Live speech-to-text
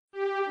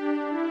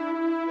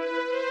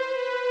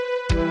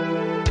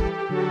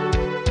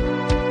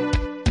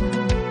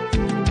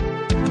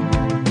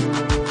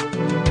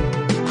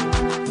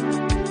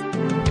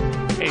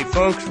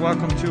folks.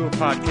 Welcome to a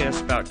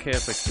podcast about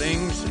Catholic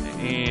things.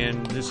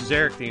 And this is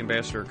Eric, the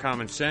ambassador of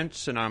common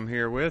sense, and I'm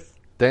here with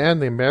Dan,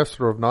 the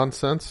ambassador of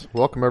nonsense.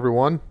 Welcome,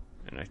 everyone.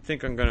 And I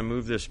think I'm going to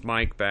move this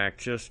mic back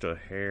just a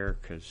hair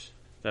because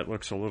that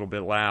looks a little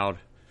bit loud.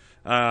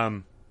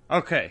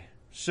 Okay,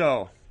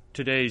 so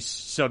today's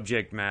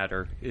subject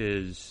matter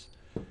is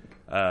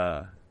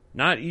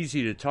not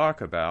easy to talk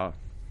about.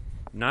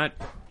 Not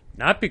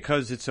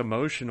because it's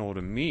emotional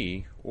to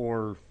me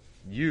or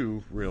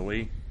you,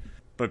 really,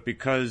 but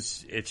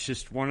because it's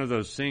just one of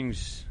those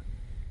things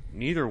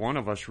neither one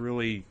of us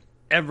really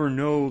ever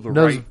know the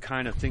right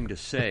kind of thing to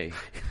say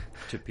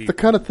to people.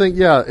 The kind of thing,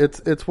 yeah,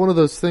 it's one of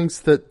those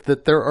things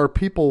that there are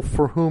people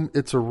for whom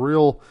it's a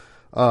real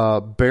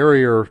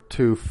barrier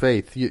to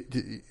faith.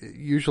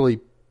 Usually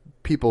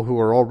people who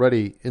are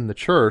already in the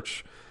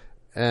church,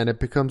 and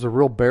it becomes a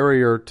real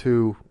barrier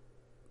to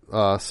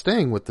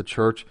staying with the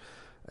church.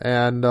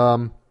 And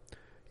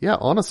yeah,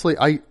 honestly,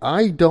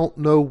 I don't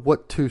know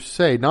what to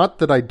say. Not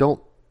that I don't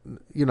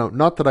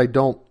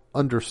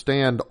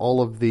understand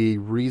all of the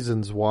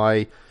reasons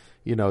why,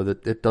 that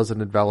it doesn't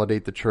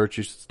invalidate the church,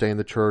 you should stay in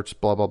the church,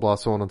 blah, blah, blah,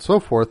 so on and so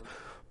forth.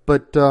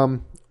 But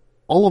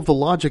all of the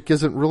logic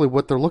isn't really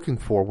what they're looking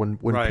for when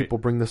right. People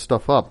bring this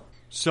stuff up.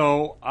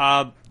 So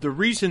the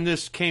reason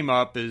this came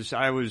up is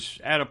I was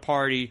at a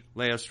party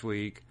last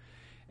week,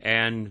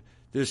 and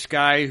this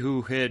guy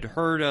who had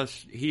heard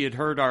us, he had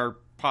heard our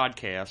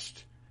podcast,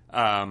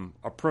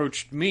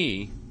 approached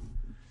me,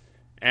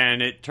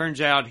 and it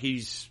turns out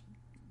he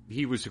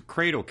was a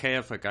cradle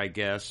Catholic, I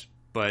guess,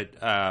 but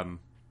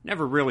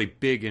never really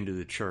big into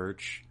the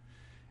church,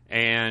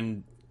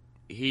 and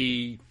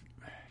he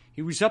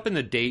was up in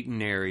the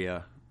Dayton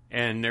area,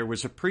 and there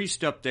was a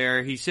priest up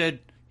there. He said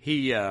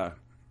he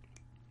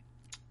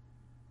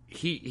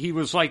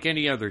was like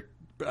any other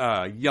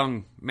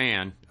young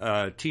man,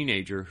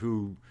 teenager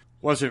who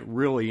wasn't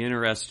really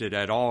interested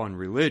at all in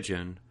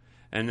religion.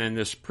 And then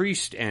this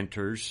priest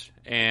enters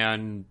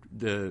and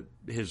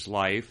his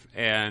life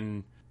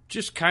and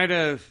just kind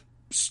of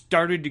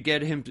started to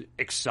get him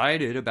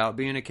excited about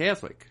being a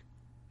Catholic.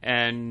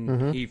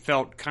 And he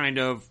felt kind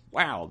of,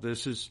 wow,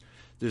 this is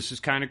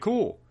kind of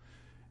cool.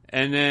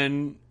 And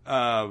then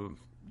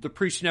the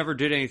priest never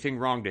did anything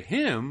wrong to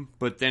him,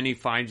 but then he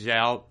finds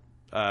out,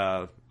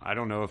 I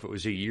don't know if it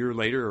was a year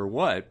later or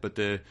what, but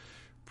the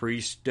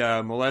priest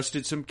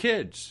molested some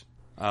kids.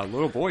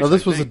 Little boys. No,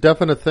 this was a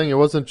definite thing. It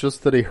wasn't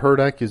just that he heard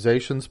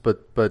accusations,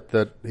 but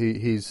that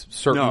he's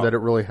certain that it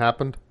really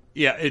happened.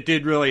 Yeah, it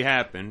did really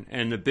happen,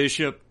 and the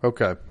bishop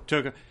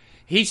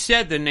he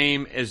said the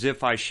name as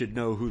if I should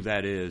know who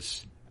that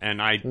is, and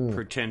I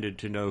pretended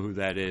to know who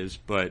that is,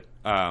 but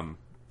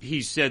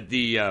he said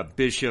the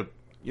bishop,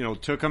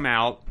 took him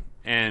out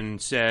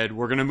and said,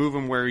 we're going to move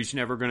him where he's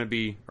never going to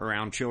be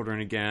around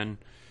children again.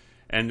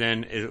 And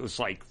then it was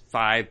like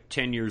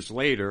 5-10 years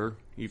later,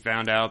 he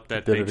found out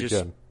that they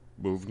just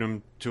moved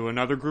him to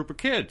another group of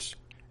kids.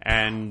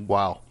 And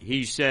wow.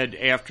 He said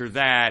after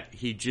that,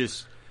 he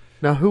just...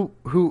 Now,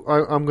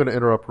 I'm going to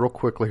interrupt real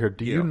quickly here.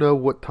 Do you know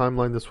what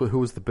timeline this was? Who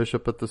was the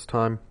bishop at this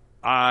time?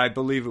 I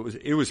believe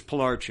it was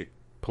Pilarczyk.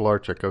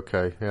 Pilarczyk,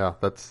 okay. Yeah,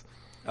 that's...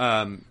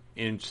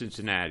 in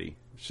Cincinnati.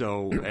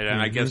 So,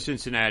 and I guess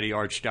Cincinnati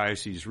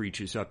Archdiocese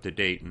reaches up to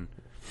Dayton.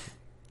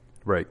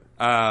 Right.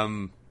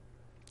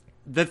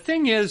 The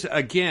thing is,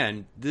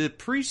 again, the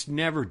priest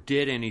never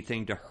did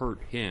anything to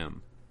hurt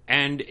him.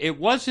 And it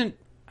wasn't,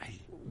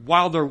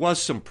 while there was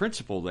some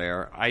principle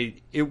there,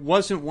 it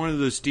wasn't one of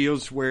those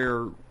deals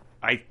where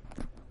I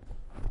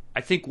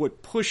think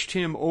what pushed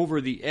him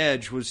over the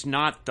edge was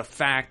not the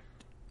fact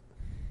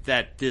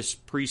that this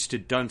priest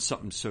had done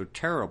something so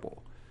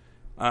terrible.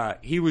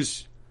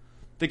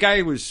 The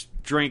guy was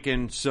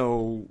drinking,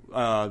 so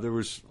there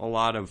was a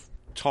lot of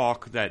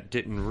talk that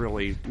didn't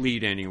really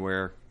lead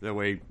anywhere, the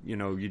way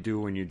you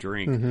do when you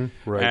drink.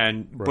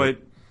 Right.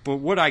 But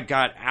what I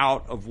got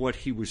out of what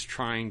he was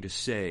trying to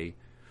say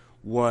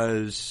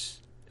was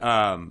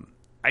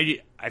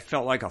I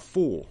felt like a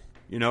fool,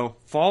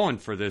 falling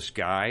for this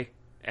guy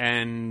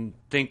and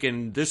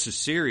thinking this is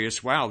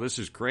serious. Wow, this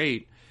is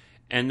great.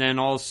 And then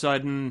all of a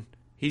sudden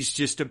he's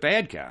just a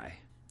bad guy.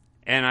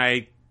 And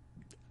I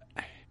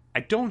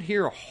don't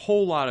hear a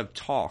whole lot of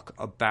talk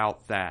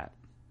about that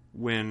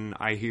when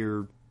I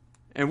hear,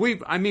 and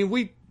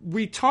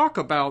we talk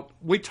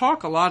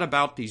a lot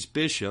about these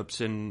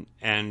bishops and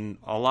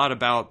a lot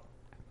about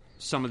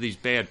some of these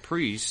bad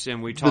priests,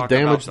 and we talk the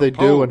damage about the they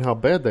Pope. do and how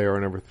bad they are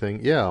and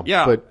everything. Yeah.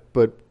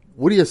 But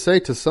what do you say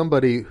to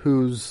somebody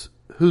whose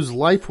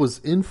life was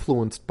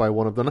influenced by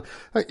one of them?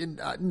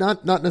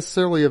 Not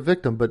necessarily a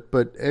victim,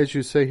 but as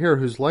you say here,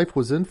 whose life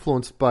was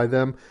influenced by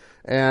them,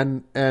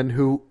 and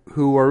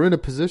who are in a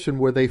position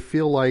where they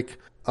feel like,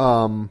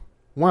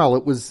 wow,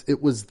 it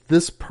was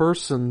this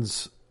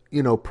person's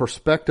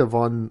perspective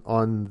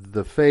on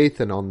the faith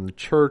and on the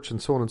church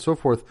and so on and so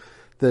forth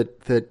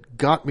that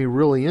got me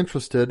really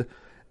interested,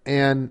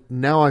 and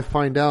now I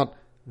find out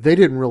they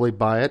didn't really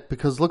buy it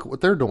because look at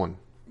what they're doing.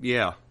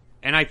 Yeah,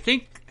 and I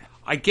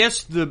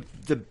guess the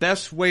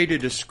best way to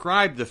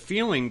describe the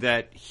feeling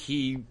that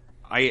he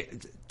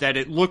that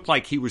it looked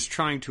like he was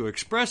trying to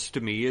express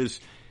to me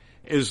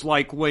is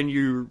like when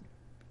you're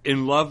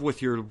in love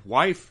with your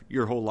wife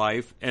your whole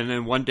life, and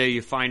then one day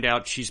you find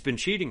out she's been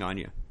cheating on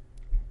you,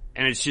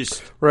 and it's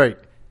just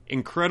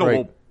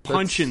incredible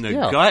punch in the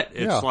gut.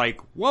 It's like,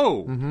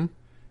 whoa,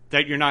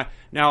 that you're not.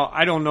 Now,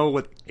 I don't know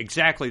what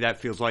exactly that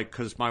feels like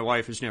because my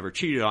wife has never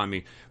cheated on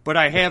me, but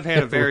I have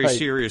had a very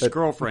serious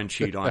girlfriend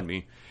cheat on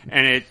me,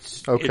 and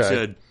it's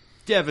a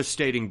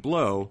devastating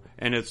blow.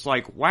 And it's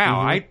like,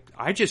 wow,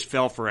 I just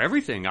fell for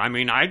everything. I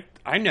mean, I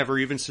never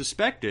even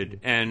suspected,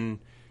 and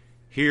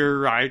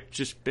here I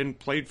just been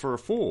played for a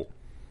fool.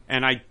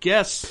 And I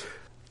guess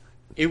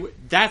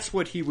that's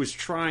what he was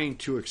trying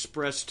to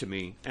express to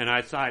me. And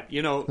I thought,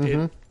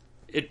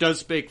 it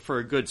does make for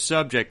a good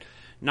subject.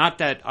 Not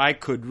that I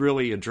could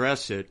really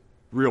address it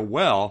real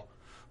well,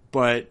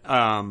 but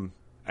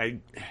I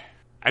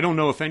don't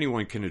know if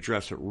anyone can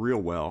address it real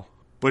well.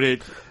 But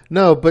it's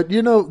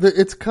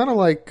kind of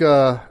like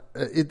I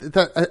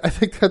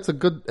think that's a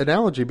good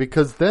analogy,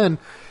 because then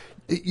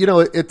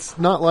it's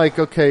not like,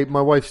 okay,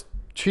 my wife's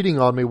cheating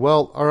on me.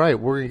 Well, all right,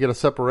 we're going to get a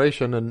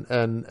separation,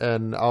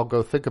 and I'll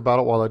go think about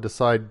it while I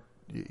decide.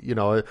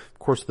 Of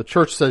course, the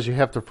church says you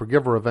have to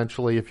forgive her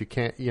eventually if you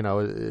can't.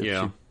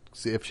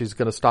 If she's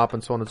going to stop,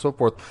 and so on and so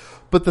forth.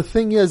 But the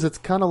thing is, it's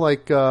kind of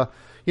like,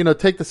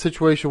 take the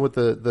situation with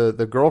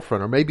the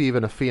girlfriend, or maybe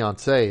even a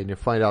fiance, and you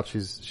find out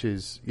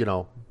she's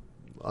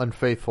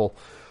unfaithful.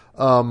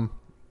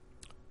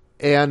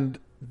 And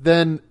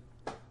then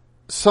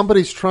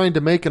somebody's trying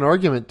to make an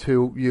argument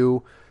to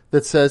you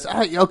that says,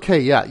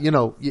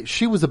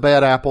 she was a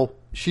bad apple.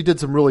 She did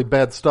some really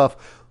bad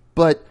stuff,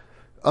 but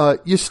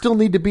you still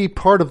need to be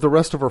part of the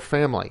rest of her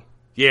family.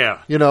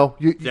 Yeah, you gotta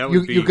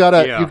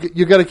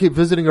keep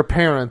visiting her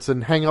parents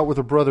and hang out with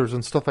her brothers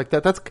and stuff like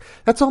that.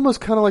 That's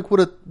almost kind of like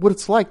what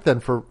it's like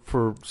then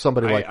for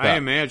somebody like that. I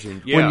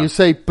imagine. Yeah. When you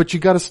say, but you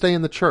got to stay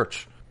in the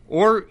church,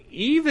 or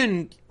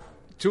even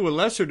to a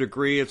lesser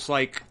degree, it's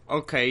like,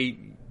 okay,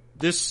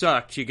 this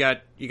sucked. You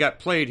got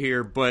played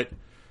here, but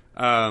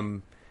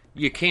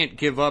you can't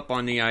give up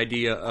on the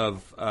idea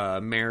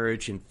of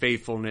marriage and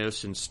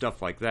faithfulness and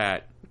stuff like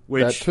that.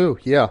 That too,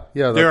 yeah.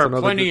 There are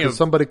plenty of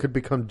somebody could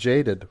become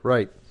jaded,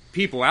 right?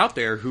 People out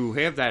there who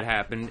have that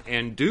happen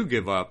and do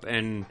give up,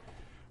 and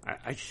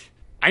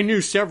I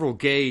knew several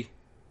gay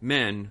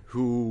men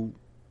who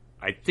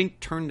I think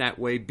turned that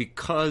way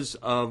because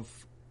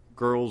of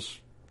girls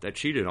that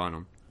cheated on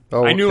them.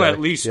 Oh, I knew at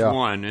least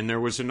one, and there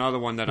was another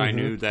one that I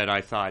knew that I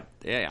thought,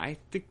 I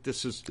think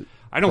this is.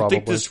 I don't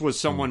think this was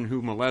someone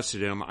who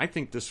molested him. I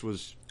think this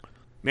was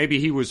maybe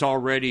he was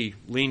already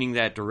leaning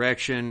that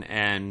direction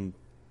and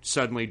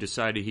suddenly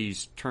decided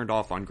he's turned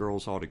off on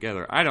girls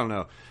altogether. I don't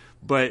know.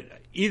 But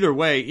either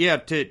way,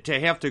 to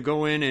have to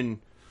go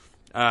in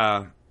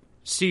and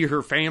see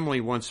her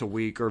family once a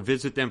week or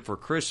visit them for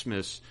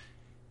Christmas,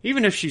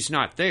 even if she's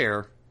not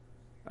there,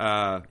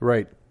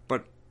 right?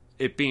 But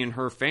it being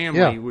her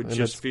family would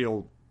just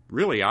feel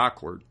really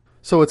awkward.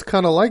 So it's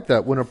kind of like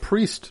that when a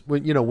priest,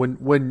 when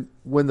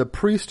the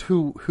priest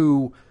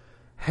who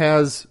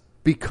has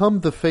become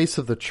the face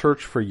of the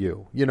church for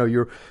you,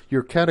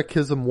 your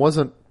catechism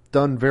wasn't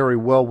done very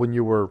well when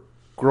you were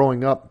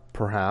growing up,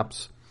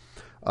 perhaps,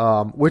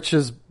 which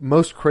is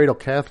most cradle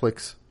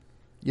Catholics,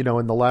 in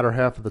the latter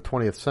half of the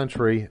 20th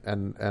century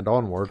and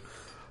onward.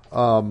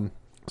 So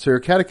your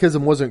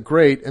catechism wasn't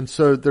great, and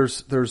so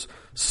there's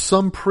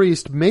some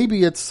priest,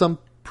 maybe it's some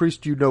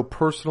priest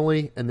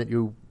personally and that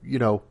you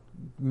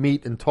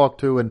meet and talk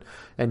to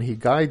and he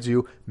guides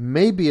you.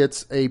 Maybe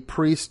it's a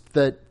priest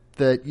that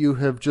you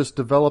have just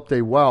developed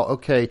he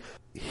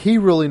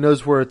really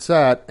knows where it's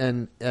at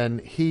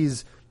and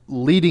he's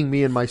leading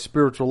me in my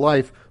spiritual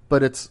life,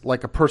 but it's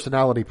like a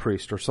personality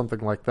priest or something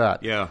like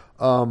that. Yeah.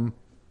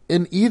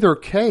 In either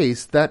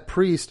case, that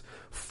priest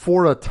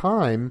for a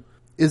time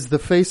is the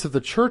face of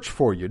the church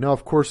for you. Now,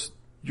 of course,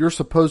 you're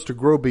supposed to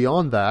grow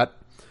beyond that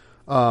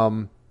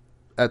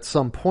at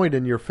some point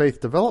in your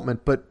faith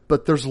development,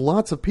 but there's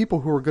lots of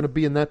people who are going to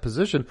be in that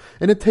position,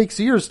 and it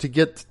takes years to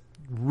get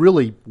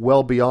really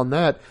well beyond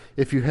that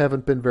if you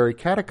haven't been very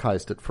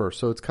catechized at first.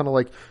 So it's kind of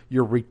like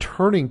you're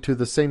returning to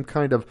the same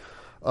kind of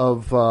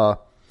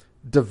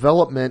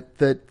development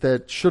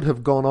that should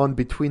have gone on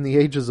between the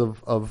ages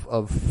of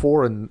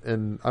 4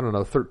 and I don't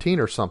know, 13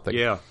 or something.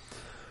 Yeah.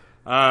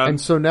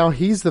 And so now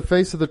he's the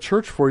face of the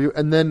church for you,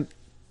 and then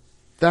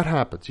that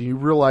happens. You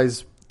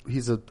realize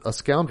he's a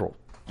scoundrel.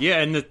 Yeah,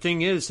 and the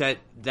thing is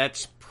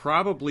that's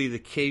probably the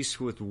case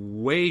with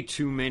way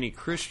too many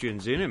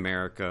Christians in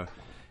America,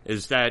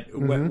 is that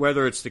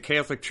whether it's the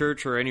Catholic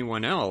Church or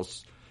anyone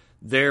else,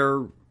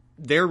 their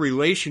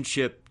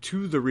relationship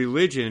to the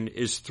religion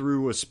is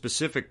through a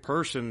specific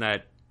person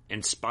that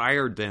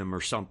inspired them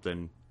or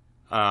something.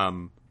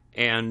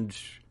 And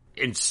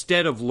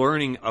instead of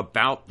learning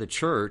about the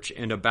church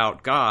and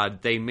about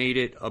God, they made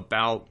it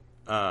about,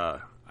 I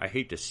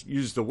hate to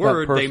use the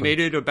word, they made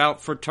it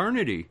about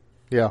fraternity.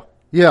 Yeah,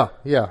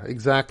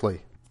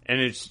 exactly. And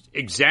it's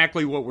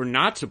exactly what we're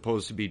not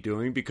supposed to be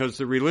doing, because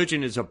the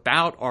religion is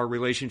about our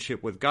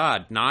relationship with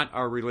God, not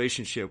our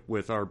relationship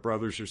with our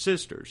brothers or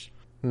sisters.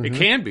 Mm-hmm. It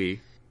can be.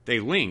 They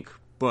link,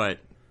 but...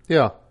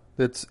 Yeah,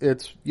 it's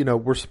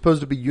we're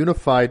supposed to be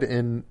unified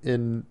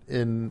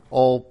in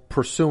all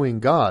pursuing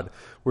God.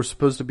 We're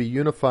supposed to be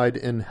unified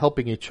in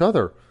helping each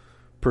other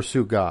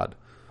pursue God.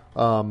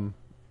 And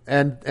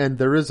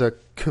there is a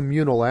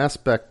communal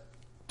aspect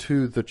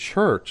to the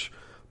church,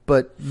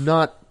 but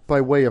not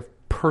by way of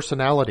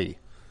personality.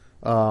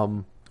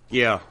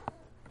 Yeah.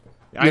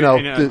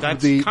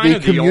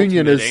 The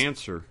communion is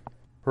answer.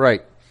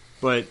 Right.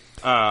 But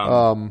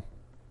how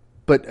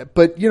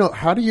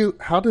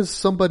does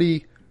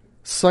somebody,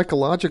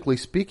 psychologically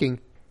speaking,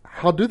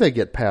 how do they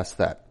get past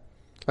that?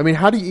 I mean,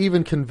 how do you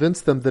even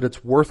convince them that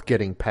it's worth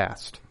getting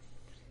past?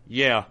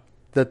 Yeah.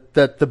 That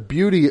the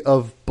beauty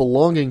of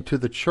belonging to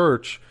the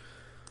church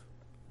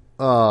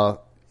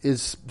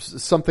is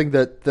something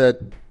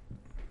that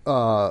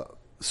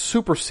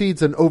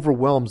supersedes and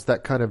overwhelms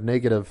that kind of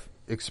negative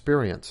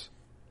experience.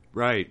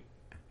 Right.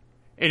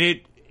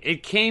 And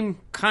it came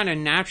kind of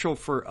natural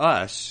for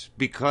us,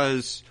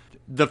 because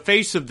the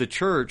face of the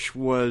church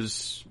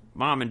was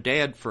Mom and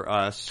Dad for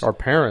us. Our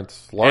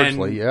parents,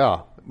 largely,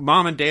 yeah.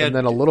 Mom and Dad. And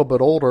then a little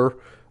bit older,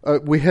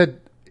 we had,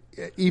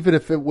 even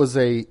if it was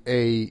a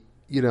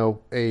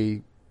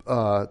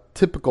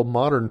typical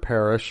modern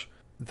parish,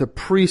 the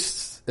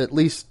priests, at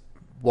least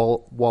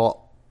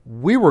while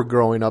we were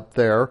growing up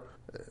there,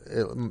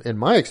 in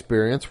my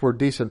experience, were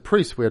decent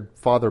priests. We had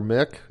Father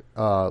Mick,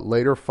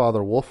 later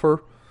Father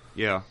Wolfer.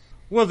 Yeah.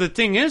 Well, the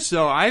thing is,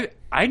 though, I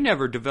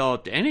never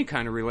developed any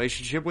kind of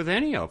relationship with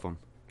any of them.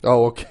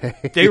 Oh, okay.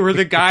 They were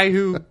the guy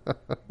who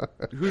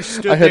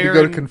stood there. I had to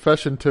go to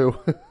confession too.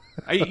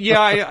 I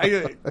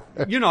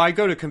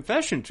go to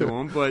confession to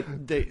them, but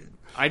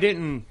I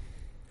didn't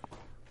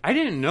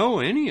know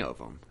any of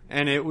them,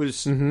 and it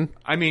was. Mm-hmm.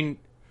 I mean,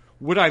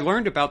 what I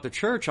learned about the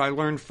church, I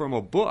learned from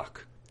a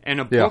book, and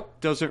a book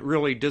doesn't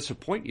really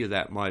disappoint you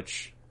that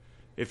much.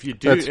 If you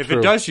do,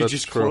 it does, you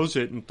just close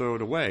it and throw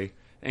it away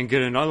and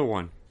get another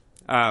one.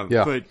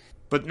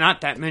 But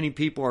not that many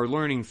people are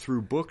learning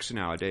through books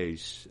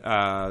nowadays.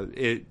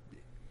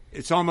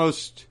 It's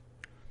almost,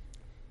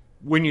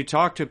 when you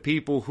talk to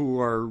people who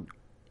are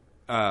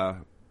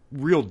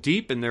real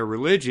deep in their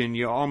religion,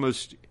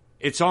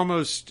 it's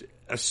almost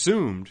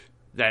assumed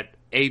that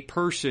a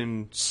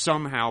person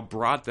somehow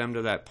brought them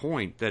to that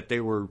point, that they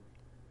were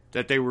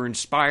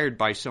inspired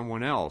by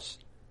someone else,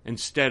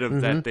 instead of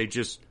that they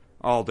just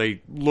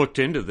they looked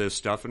into this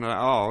stuff and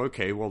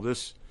okay, well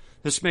this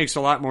makes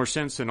a lot more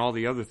sense than all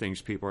the other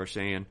things people are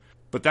saying.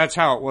 But that's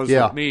how it was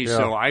with me,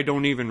 so I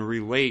don't even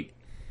relate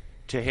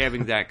to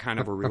having that kind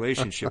of a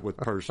relationship with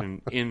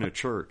person in a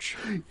church.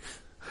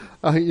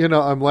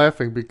 I'm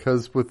laughing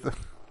because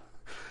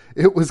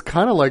it was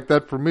kind of like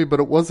that for me,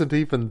 but it wasn't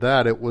even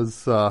that. It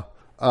was, I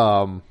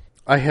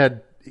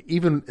had,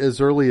 even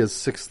as early as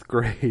 6th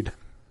grade,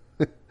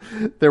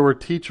 there were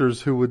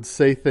teachers who would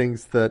say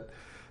things that,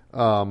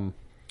 the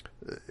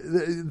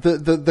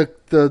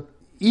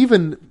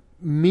even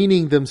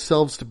meaning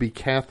themselves to be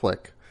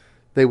Catholic,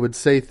 they would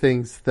say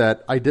things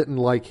that I didn't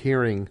like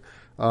hearing.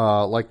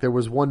 Like there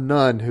was one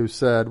nun who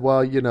said,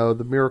 well,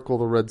 the miracle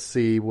of the Red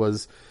Sea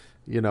was,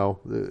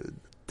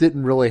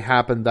 didn't really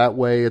happen that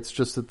way. It's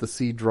just that the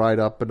sea dried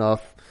up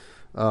enough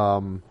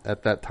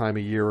at that time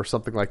of year or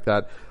something like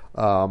that.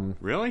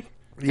 Really?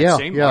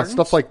 Yeah,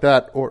 stuff like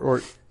that.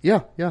 Or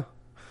yeah.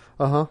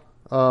 Uh-huh.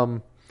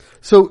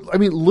 So, I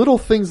mean, little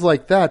things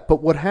like that.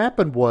 But what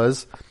happened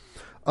was,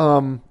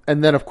 and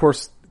then, of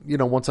course,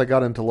 once I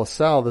got into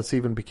LaSalle, this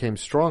even became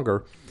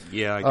stronger.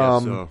 Yeah, I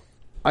guess so.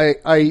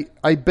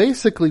 I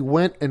basically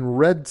went and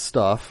read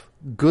stuff,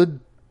 good,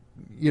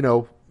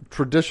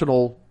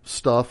 traditional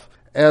stuff,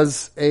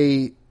 as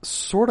a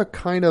sort of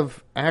kind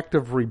of act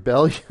of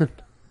rebellion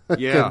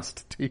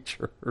against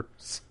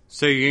teachers.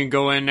 So you can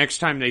go in, next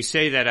time they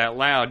say that out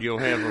loud, you'll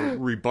have a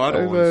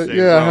rebuttal.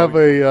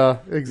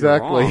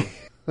 Exactly.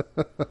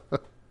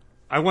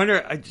 I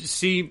wonder,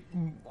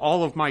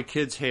 all of my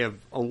kids have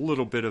a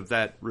little bit of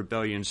that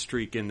rebellion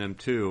streak in them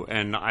too.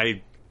 And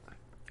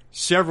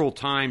several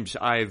times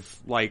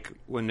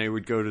when they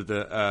would go to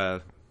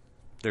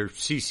their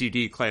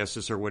CCD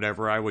classes or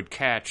whatever, I would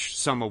catch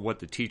some of what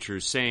the teacher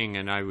is saying,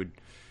 and I would,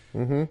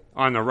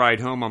 on the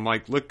ride home, I'm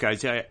like, look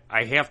guys,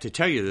 I have to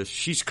tell you this,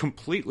 she's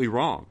completely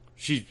wrong.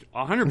 She's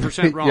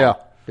 100% wrong.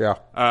 Yeah.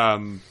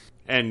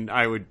 And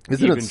I would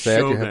Isn't even it sad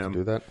show you have them. To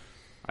do that?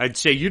 I'd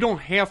say, you don't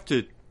have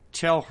to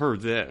tell her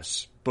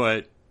this,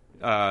 but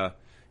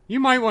you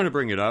might want to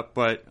bring it up,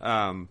 but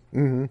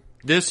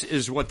this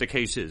is what the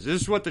case is.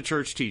 This is what the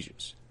church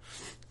teaches.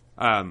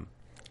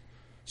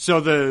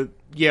 So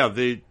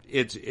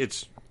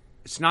it's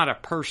not a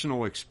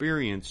personal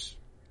experience.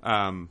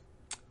 That's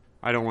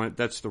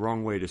the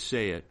wrong way to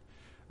say it.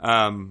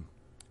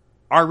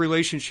 Our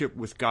relationship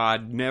with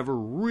God never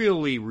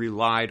really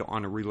relied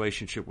on a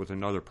relationship with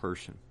another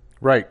person.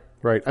 Right.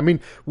 I mean,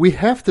 we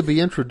have to be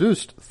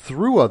introduced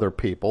through other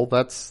people.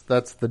 That's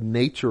the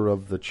nature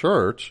of the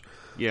church.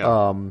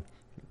 Yeah.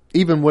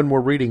 even when we're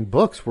reading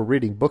books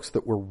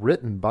that were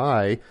written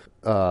by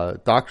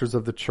doctors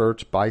of the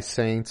church, by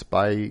saints,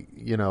 by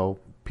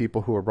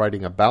people who are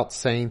writing about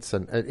saints,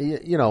 and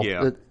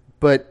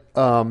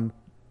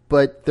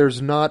but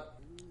there's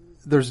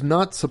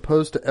not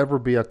supposed to ever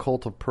be a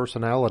cult of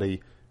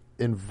personality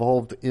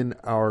involved in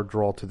our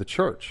draw to the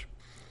church.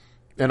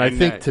 And I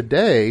think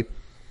today,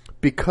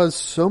 because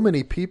so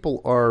many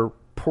people are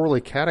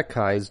poorly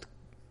catechized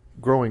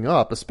growing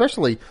up,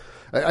 especially,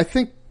 I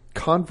think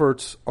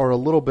converts are a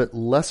little bit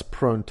less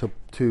prone to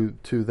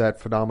that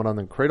phenomenon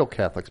than cradle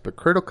Catholics. But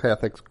cradle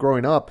Catholics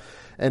growing up,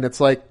 and it's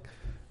like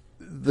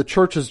the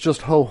church is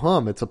just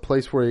ho-hum. It's a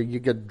place where you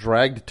get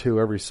dragged to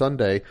every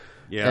Sunday.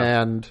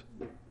 Yeah. And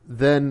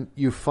then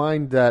you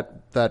find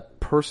that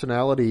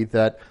personality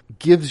that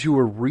gives you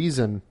a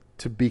reason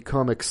to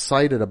become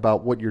excited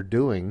about what you're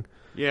doing.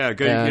 Yeah,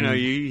 good. And,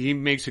 he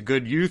makes a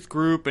good youth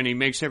group, and he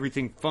makes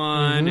everything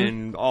fun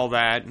and all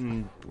that.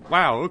 And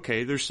wow,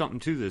 okay, there's something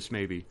to this,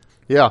 maybe.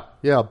 Yeah,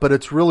 but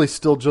it's really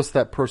still just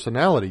that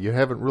personality. You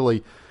haven't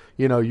really,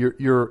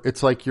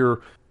 it's like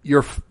your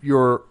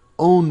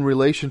own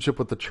relationship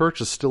with the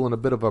church is still in a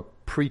bit of a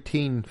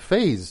preteen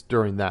phase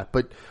during that.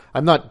 But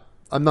I'm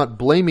not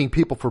blaming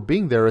people for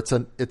being there. It's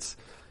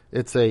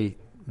a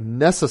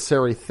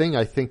necessary thing,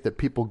 I think, that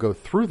people go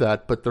through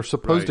that, but they're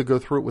supposed to go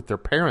through it with their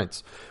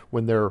parents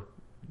when they're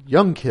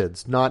young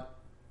kids, not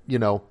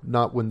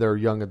when they're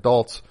young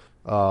adults.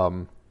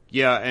 And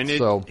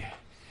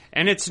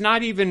it's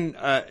not even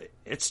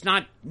it's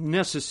not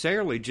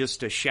necessarily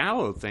just a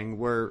shallow thing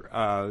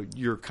where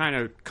you're kind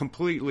of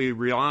completely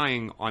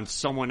relying on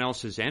someone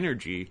else's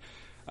energy.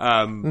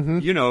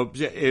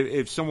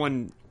 If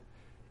someone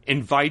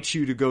invites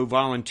you to go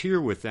volunteer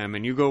with them,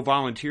 and you go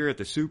volunteer at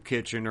the soup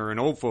kitchen or an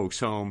old folks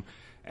home,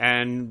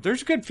 and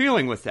there's a good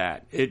feeling with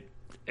that. It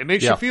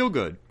makes you feel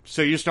good.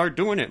 So you start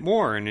doing it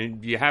more,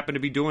 and you happen to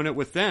be doing it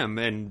with them.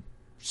 And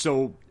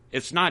so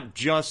it's not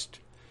just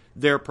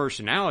their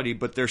personality,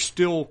 but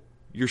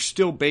you're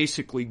still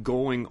basically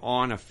going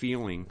on a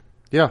feeling.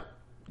 Yeah.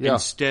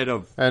 Instead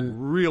of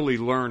really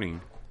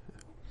learning.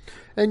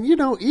 And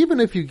even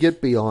if you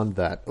get beyond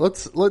that,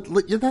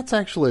 that's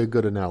actually a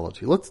good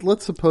analogy.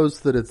 Let's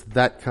suppose that it's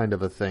that kind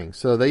of a thing.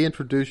 So they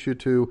introduce you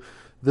to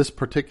this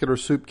particular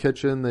soup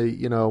kitchen. They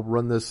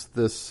run this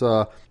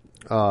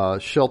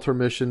shelter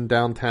mission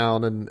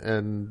downtown,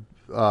 and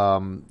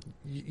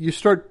you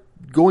start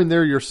going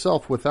there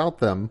yourself without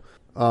them,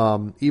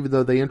 even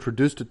though they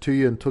introduced it to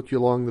you and took you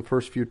along the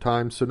first few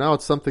times. So now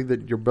it's something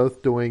that you're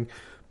both doing,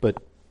 but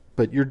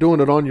you're doing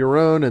it on your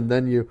own, and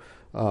then you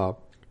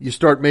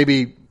start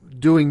maybe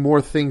doing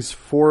more things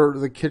for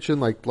the kitchen,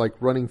 like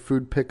running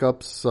food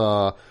pickups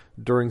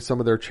during some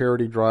of their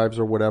charity drives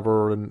or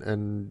whatever,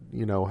 and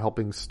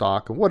helping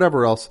stock and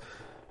whatever else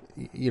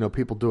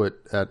people do it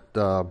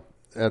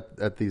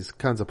at these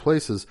kinds of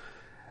places.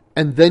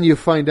 And then you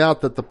find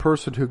out that the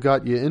person who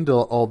got you into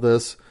all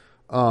this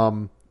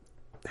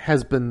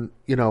has been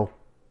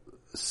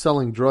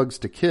selling drugs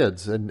to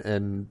kids,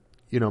 and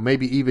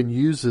maybe even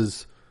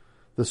uses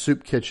the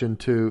soup kitchen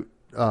to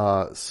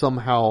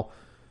somehow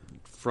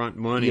front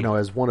money,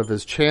 as one of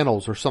his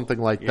channels or something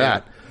like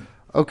that.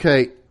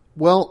 Okay,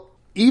 well,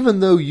 even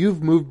though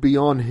you've moved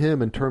beyond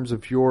him in terms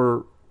of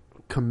your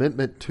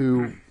commitment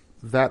to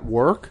that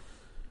work,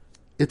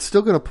 it's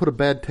still going to put a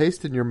bad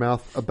taste in your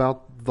mouth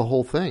about the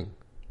whole thing.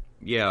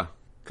 Yeah,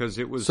 because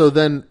it was. So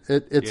then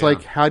it's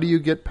like, how do you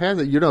get past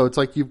it? It's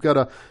like you've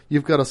got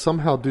to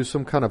somehow do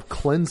some kind of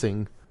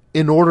cleansing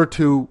in order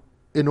to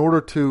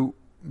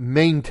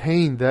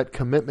maintain that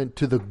commitment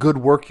to the good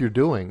work you're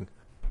doing.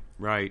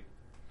 Right.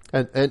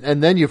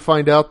 And then you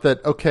find out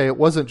that, okay, it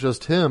wasn't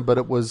just him, but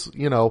it was,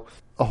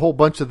 a whole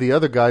bunch of the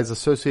other guys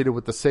associated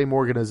with the same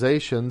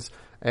organizations,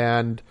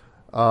 and,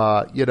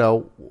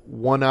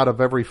 1 out of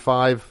every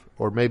 5,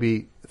 or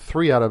maybe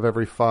 3 out of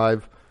every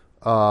 5,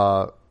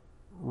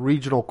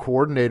 regional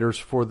coordinators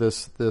for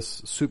this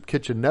soup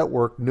kitchen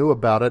network knew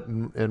about it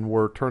and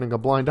were turning a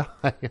blind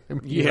eye.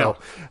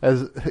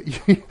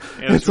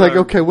 It's like,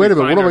 okay, wait a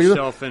minute, what am I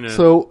doing?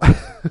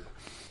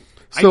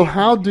 So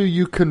how do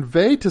you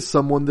convey to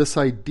someone this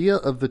idea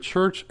of the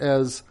church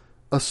as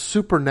a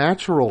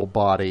supernatural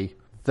body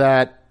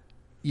that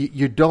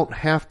you don't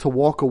have to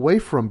walk away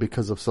from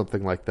because of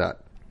something like that?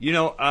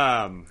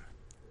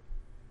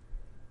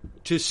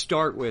 To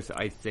start with,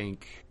 I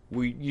think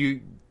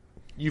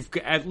you've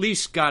at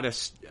least got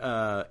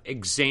to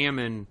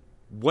examine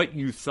what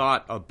you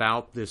thought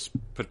about this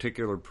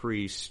particular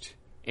priest,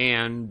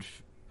 and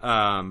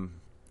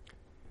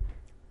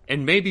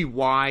maybe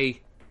why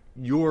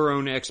your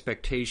own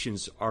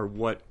expectations are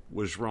what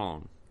was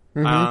wrong.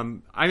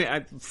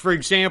 Mm-hmm. For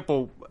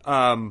example,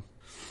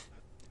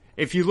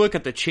 if you look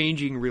at the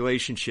changing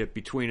relationship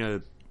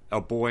between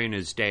a boy and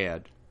his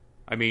dad,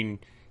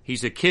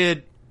 he's a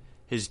kid.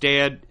 His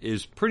dad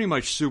is pretty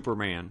much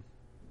Superman.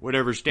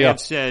 Whatever his dad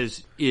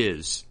says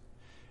is.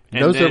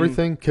 And knows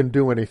everything, can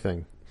do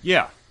anything.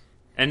 Yeah.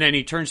 And then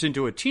he turns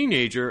into a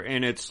teenager,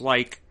 and it's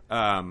like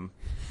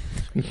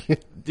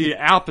The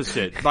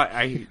opposite. But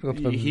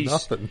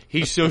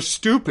he's so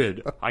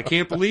stupid. I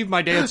can't believe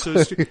my dad's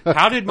so stupid.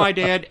 How did my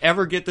dad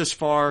ever get this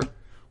far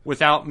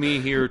without me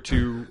here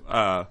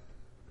to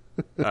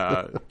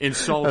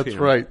insult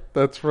him?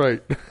 That's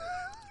right.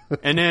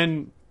 And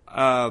then,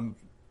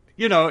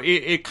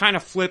 it kind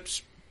of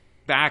flips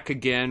back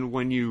again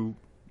when you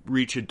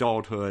reach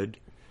adulthood.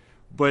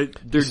 But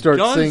you start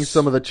seeing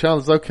some of the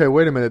challenges. Okay,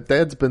 wait a minute.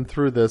 Dad's been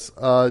through this.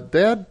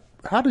 Dad,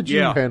 how did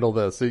you handle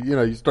this?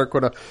 You start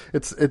going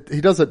to.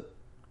 He doesn't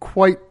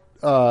quite.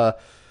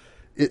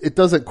 It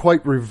doesn't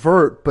quite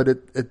revert, but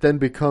it then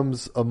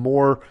becomes a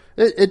more.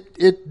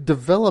 It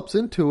develops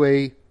into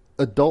a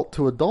adult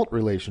to adult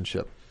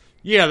relationship.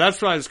 Yeah,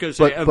 that's what I was going to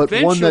say. But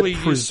one that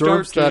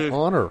preserves that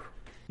honor.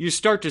 You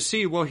start to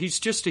see, well, he's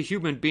just a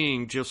human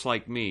being just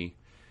like me.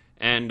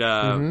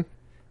 And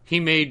he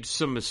made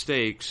some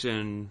mistakes,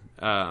 and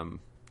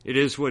it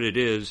is what it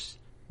is.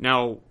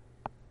 Now,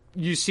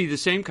 you see the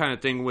same kind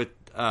of thing with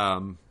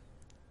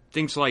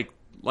things like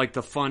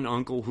the fun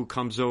uncle who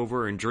comes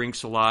over and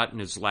drinks a lot and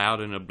is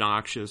loud and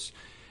obnoxious.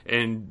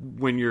 And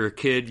when you're a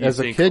kid, you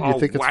think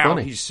it's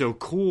funny. He's so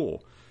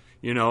cool.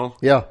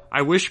 Yeah.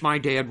 I wish my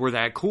dad were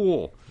that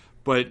cool.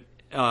 But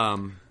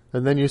and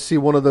then you see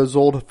one of those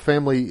old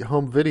family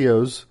home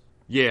videos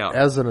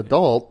as an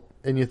adult,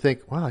 and you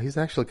think, wow, he's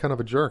actually kind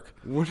of a jerk.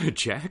 What a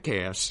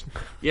jackass.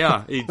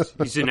 Yeah,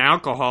 he's an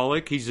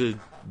alcoholic. He's a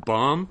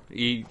bum.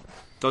 He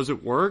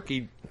doesn't work.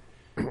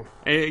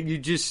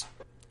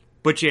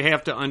 But you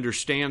have to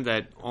understand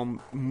that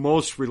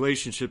most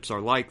relationships are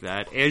like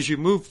that. As you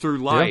move through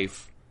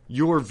life,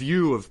 your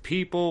view of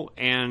people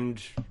and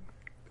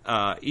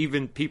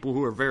even people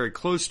who are very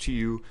close to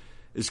you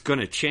is going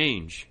to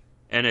change.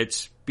 And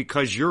it's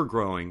because you're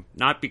growing,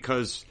 not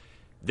because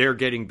they're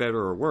getting better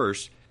or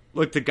worse.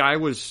 Look, the guy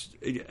was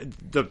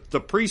the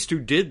priest who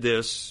did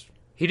this.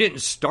 He didn't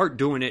start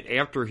doing it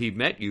after he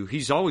met you.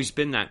 He's always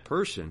been that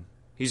person.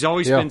 He's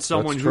always been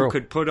someone who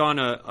could put on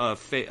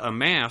a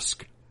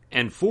mask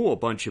and fool a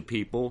bunch of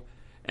people,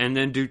 and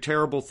then do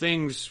terrible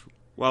things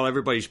while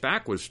everybody's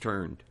back was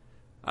turned.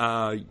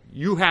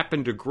 You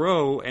happen to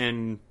grow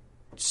and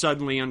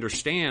suddenly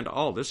understand,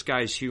 oh, this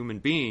guy's a human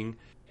being,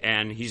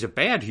 and he's a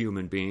bad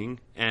human being,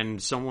 and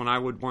someone I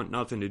would want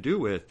nothing to do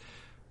with.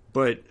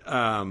 But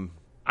I'm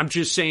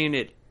just saying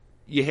it.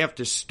 You have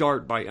to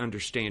start by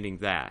understanding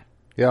that.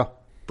 Yeah.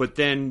 But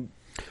then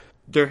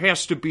there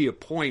has to be a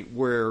point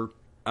where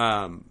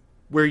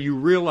you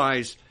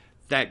realize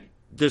that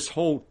this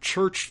whole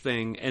church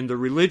thing and the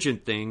religion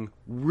thing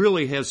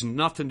really has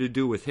nothing to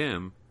do with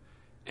him,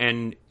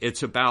 and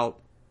it's about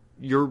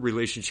your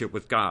relationship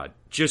with God.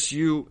 Just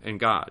you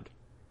and God.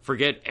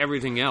 Forget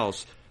everything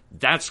else.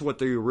 That's what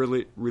the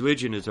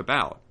religion is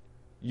about.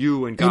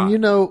 You and God.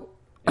 And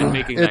and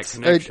making that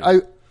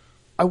connection.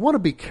 I want to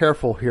be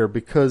careful here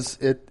because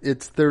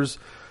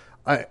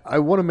I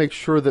want to make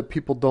sure that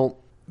people don't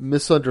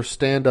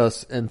misunderstand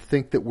us and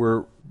think that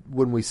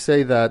when we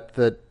say that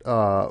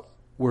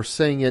we're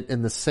saying it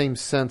in the same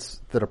sense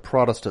that a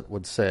Protestant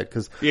would say it.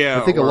 Because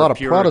I think a lot of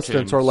Puritans.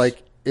 Protestants are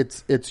like,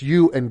 it's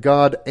you and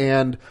God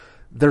and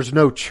there's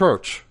no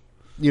church.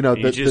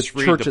 The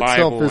church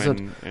itself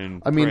isn't.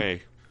 And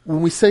pray.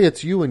 When we say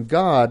it's you and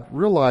God,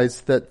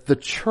 realize that the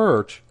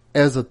church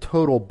as a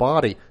total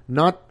body,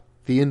 not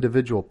the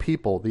individual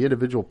people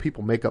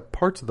make up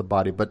parts of the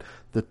body, but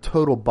the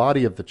total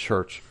body of the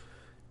church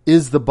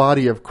is the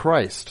body of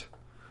Christ.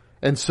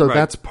 And so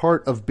that's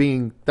part of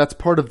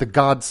the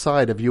God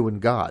side of you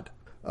and God.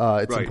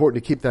 It's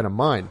important to keep that in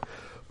mind.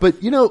 But,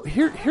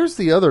 here's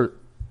the other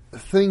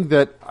thing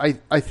that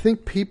I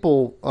think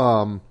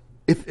people,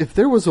 if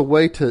there was a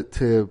way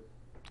to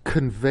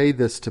convey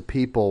this to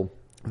people,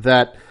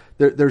 that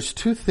there's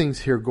two things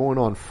here going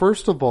on.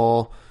 First of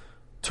all,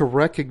 to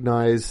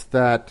recognize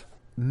that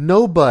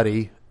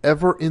nobody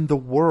ever in the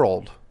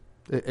world,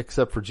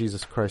 except for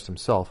Jesus Christ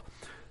himself,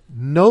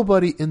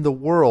 nobody in the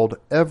world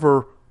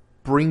ever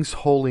brings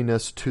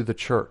holiness to the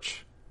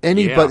church.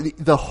 Anybody,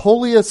 the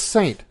holiest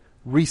saint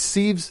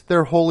receives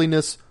their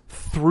holiness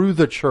through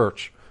the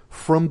church,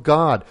 from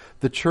God.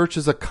 The church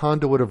is a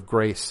conduit of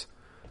grace,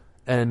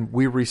 and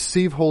we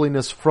receive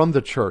holiness from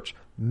the church,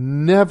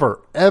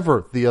 never,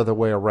 ever the other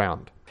way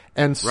around.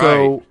 And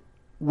so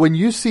when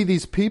you see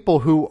these people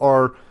who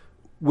are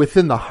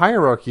within the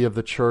hierarchy of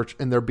the church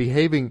and they're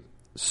behaving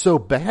so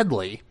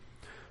badly,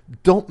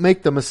 don't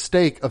make the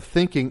mistake of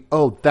thinking,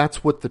 oh,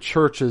 that's what the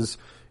church is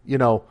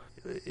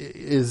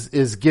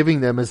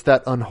giving them, is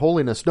that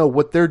unholiness. No,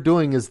 what they're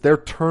doing is they're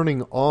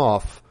turning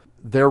off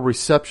their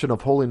reception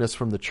of holiness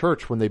from the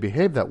church when they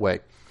behave that way.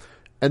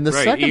 And the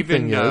second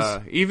thing is,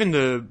 even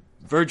the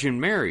Virgin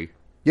Mary,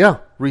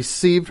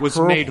 received was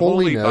her made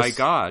holiness holy by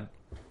God,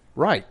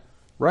 right,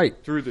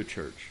 through the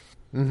church.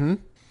 Mm-hmm.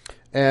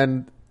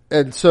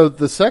 And so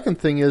the second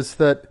thing is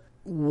that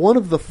one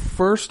of the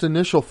first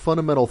initial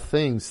fundamental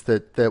things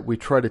that we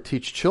try to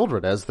teach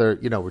children as they're,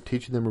 we're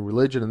teaching them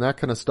religion and that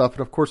kind of stuff.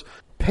 And of course,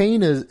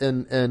 pain is,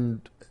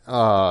 and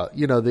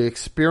the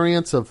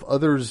experience of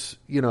others,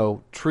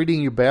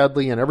 treating you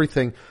badly and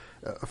everything,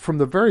 from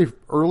the very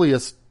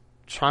earliest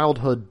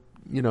childhood,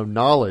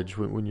 knowledge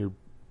when you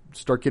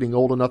start getting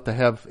old enough to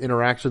have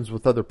interactions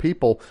with other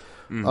people.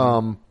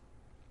 Mm-hmm.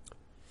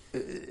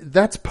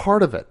 That's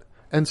part of it.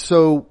 And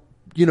so,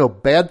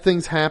 bad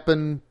things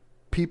happen.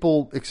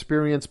 People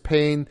experience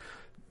pain.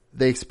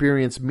 They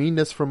experience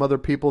meanness from other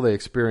people. They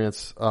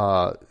experience,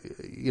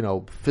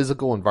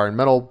 physical,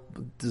 environmental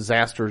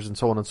disasters and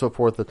so on and so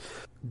forth.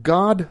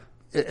 God,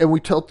 and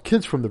we tell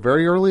kids from the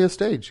very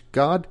earliest age,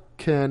 God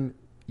can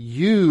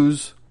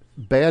use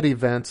bad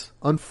events,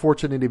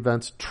 unfortunate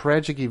events,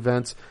 tragic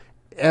events,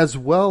 as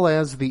well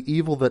as the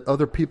evil that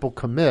other people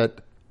commit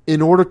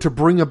in order to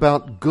bring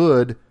about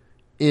good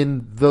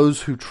in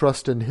those who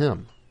trust in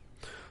Him.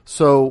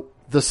 So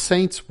the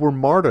saints were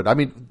martyred. I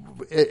mean,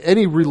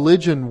 any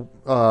religion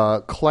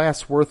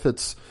class worth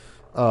its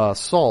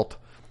salt,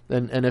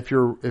 and if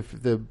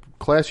the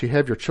class you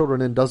have your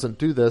children in doesn't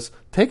do this,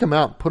 take them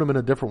out and put them in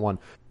a different one.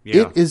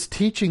 Yeah. It is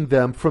teaching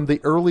them from the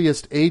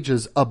earliest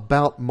ages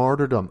about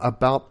martyrdom,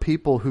 about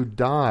people who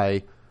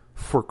die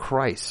for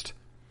Christ.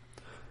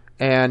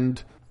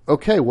 And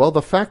okay, well,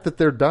 the fact that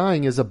they're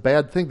dying is a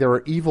bad thing. There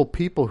are evil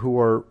people who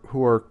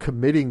are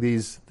committing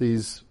these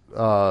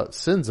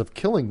sins of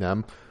killing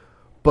them.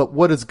 But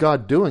what is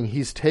God doing?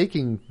 He's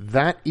taking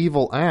that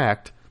evil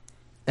act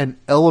and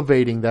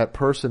elevating that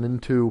person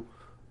into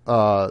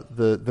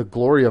the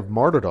glory of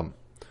martyrdom,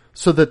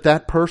 so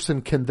that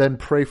person can then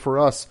pray for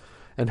us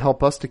and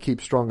help us to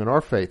keep strong in our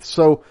faith.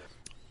 So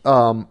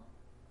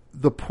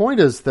the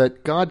point is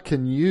that God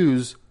can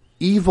use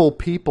evil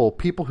people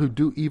who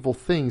do evil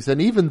things,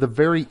 and even the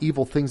very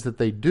evil things that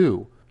they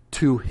do,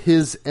 to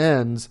His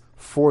ends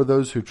for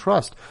those who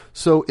trust.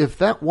 So if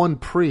that one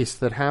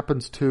priest that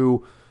happens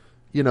to,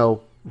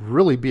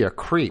 really be a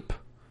creep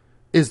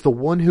is the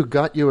one who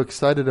got you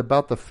excited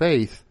about the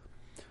faith,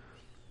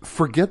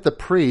 forget the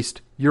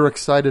priest, you're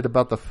excited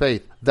about the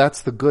faith.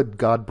 That's the good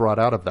God brought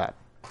out of that.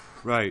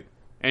 Right.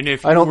 And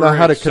if I don't know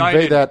how to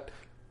convey that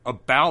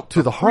about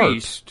to the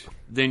priest, heart,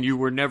 then you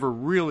were never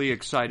really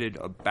excited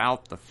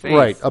about the faith.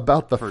 Right,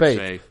 about the faith.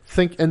 Se.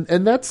 Think,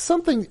 and that's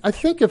something, I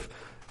think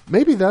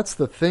maybe that's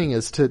the thing,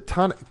 is to,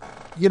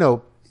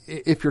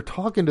 if you're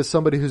talking to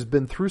somebody who's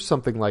been through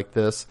something like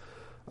this,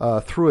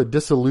 through a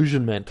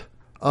disillusionment,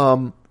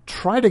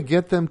 try to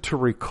get them to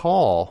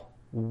recall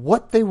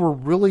what they were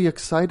really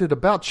excited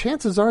about.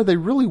 Chances are they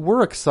really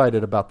were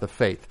excited about the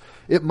faith.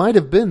 It might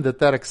have been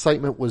that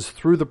excitement was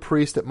through the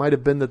priest. It might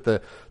have been that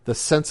the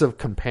sense of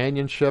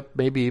companionship,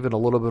 maybe even a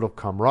little bit of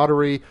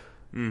camaraderie,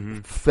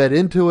 fed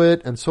into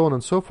it, and so on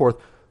and so forth.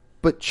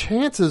 But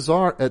chances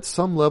are, at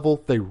some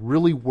level, they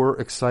really were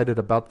excited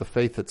about the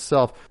faith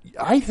itself.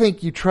 I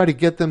think you try to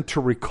get them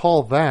to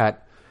recall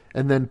that,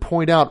 and then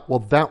point out, well,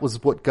 that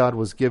was what God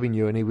was giving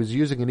you, and He was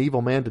using an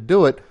evil man to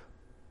do it,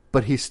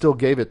 but He still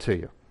gave it to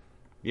you.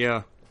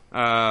 Yeah.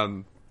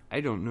 I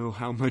don't know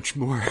how much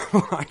more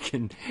I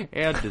can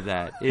add to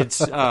that.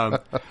 It's,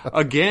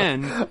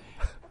 again,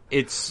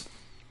 it's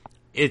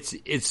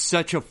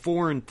such a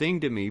foreign thing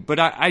to me, but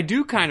I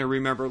do kind of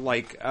remember,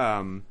 like,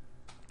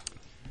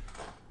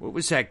 what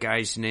was that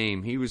guy's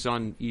name? He was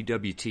on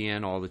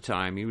EWTN all the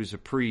time. He was a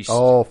priest.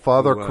 Oh,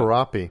 Father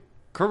Karapi.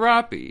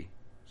 Karapi.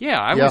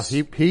 Yeah,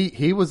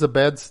 he was a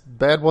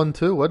bad one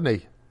too, wasn't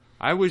he?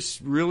 I was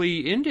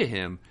really into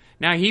him.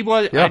 Now he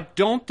was. Yeah. I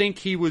don't think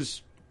he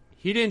was.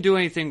 He didn't do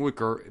anything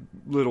with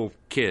little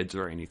kids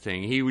or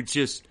anything. He would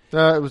just.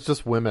 It was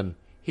just women.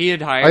 He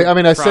had hired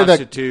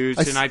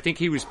prostitutes, and I think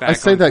he was back. I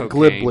say on that cocaine.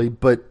 glibly,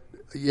 but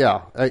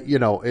yeah,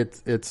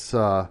 it's.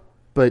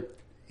 But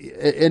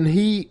and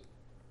he,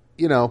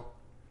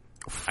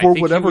 for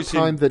whatever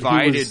time that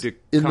he was to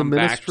in come the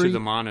ministry, back to the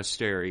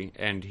monastery,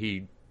 and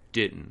he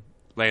didn't.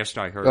 Last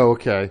I heard. Oh,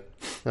 okay.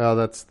 Oh,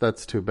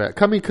 that's too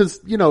bad. I mean, because,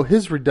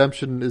 his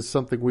redemption is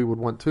something we would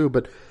want too.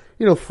 But,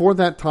 for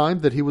that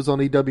time that he was on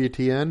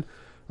EWTN,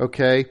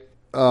 okay,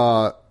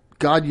 God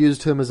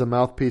used him as a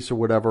mouthpiece or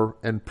whatever,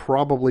 and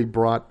probably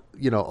brought,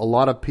 a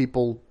lot of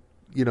people,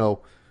 who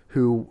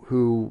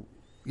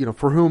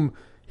for whom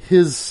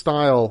his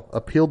style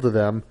appealed to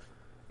them.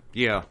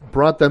 Yeah.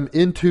 Brought them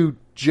into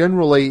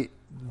generally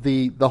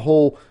the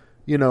whole,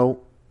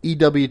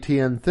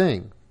 EWTN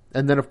thing.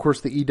 And then, of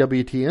course, the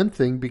EWTN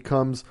thing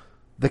becomes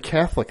the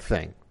Catholic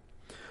thing.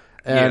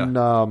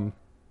 And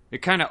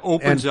it kind of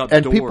opens up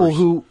and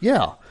doors.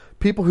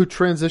 People who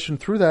transition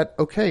through that,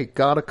 okay,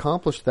 God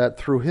accomplished that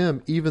through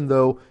him, even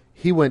though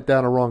he went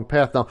down a wrong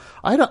path. Now,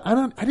 I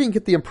didn't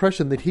get the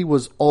impression that he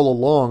was all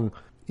along,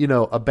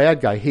 a bad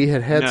guy. He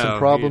had some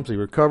problems. He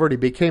recovered. He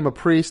became a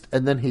priest,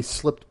 and then he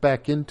slipped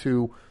back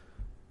into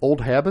old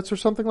habits or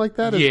something like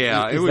that.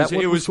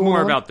 It was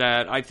more about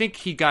that. I think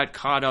he got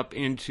caught up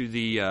into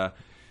the.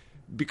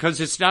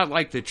 Because it's not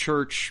like the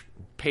church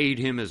paid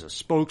him as a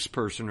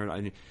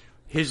spokesperson.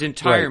 His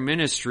entire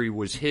ministry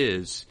was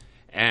his.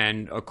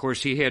 And, of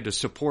course, he had to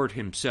support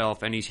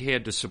himself, and he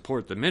had to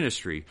support the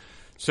ministry.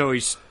 So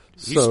he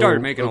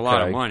started making a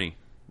lot of money.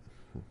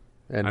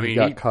 And he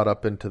got caught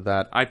up into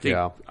that. I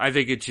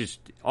think it's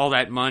just all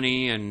that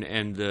money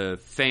and the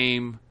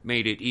fame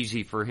made it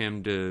easy for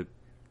him to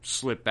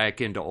slip back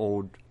into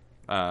old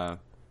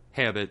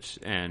habits,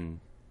 and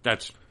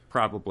that's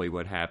probably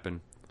what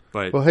happened.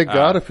 But well, hey,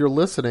 God, if you're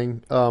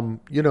listening,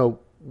 we don't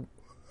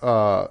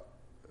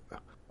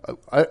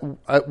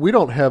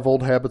have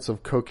old habits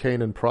of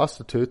cocaine and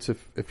prostitutes.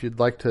 If you'd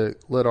like to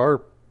let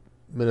our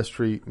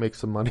ministry make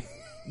some money.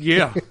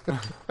 Yeah.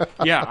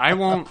 Yeah, I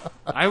won't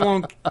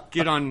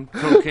get on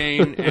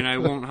cocaine, and I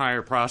won't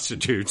hire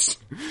prostitutes.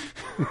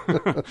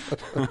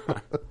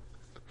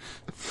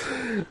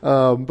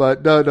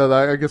 But no,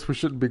 I guess we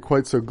shouldn't be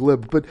quite so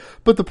glib. But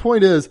the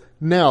point is,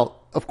 now,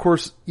 of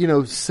course,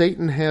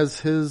 Satan has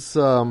his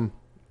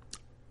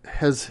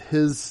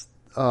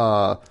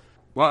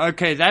well,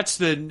 okay,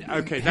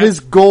 his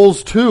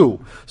goals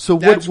too. So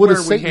what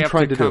is Satan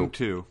trying to do?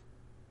 To.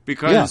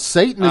 Because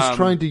Satan is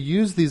trying to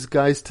use these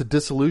guys to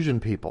disillusion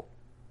people.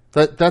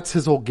 That's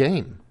his whole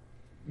game.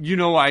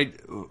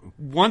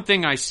 One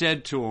thing I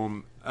said to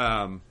him,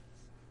 and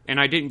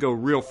I didn't go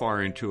real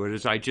far into it,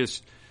 is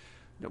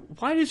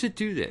why does it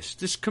do this?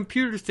 This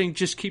computer thing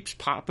just keeps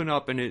popping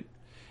up, and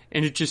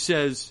it just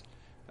says,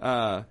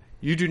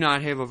 you do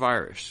not have a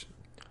virus.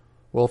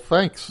 Well,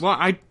 thanks. Well,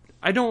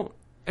 I don't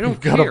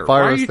You've care. got a virus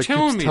Why are you that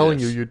telling keeps me telling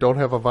this? you don't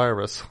have a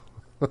virus.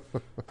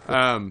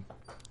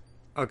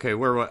 Okay,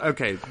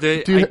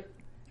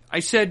 I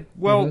said,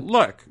 well,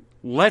 look,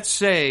 let's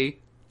say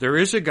there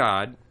is a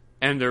God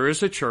and there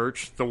is a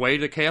church the way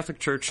the Catholic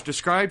Church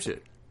describes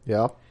it.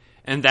 Yeah.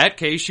 In that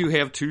case, you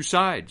have two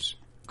sides,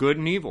 good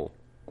and evil,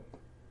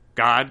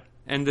 God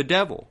and the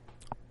devil.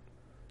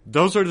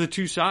 Those are the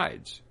two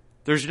sides.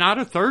 There's not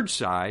a third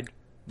side.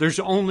 There's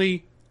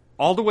only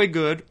all the way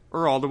good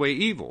or all the way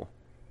evil.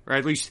 Or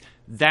at least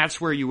that's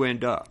where you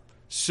end up.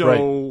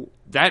 So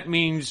that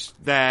means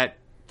that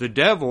the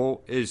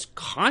devil is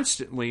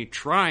constantly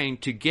trying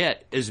to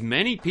get as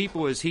many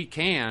people as he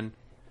can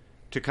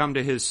to come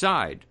to his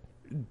side.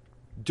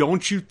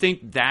 Don't you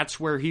think that's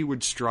where he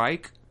would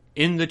strike?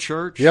 In the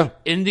church? Yeah.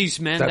 In these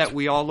men that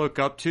we all look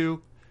up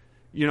to?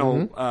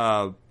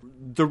 The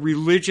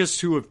religious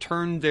who have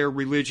turned their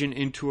religion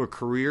into a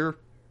career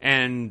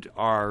and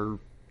are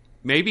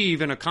maybe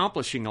even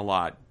accomplishing a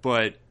lot.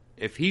 But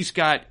if he's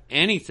got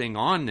anything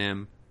on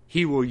them,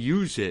 he will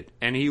use it,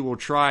 and he will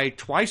try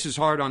twice as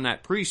hard on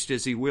that priest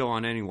as he will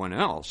on anyone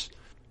else.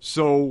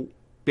 So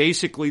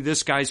basically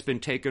this guy's been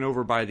taken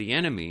over by the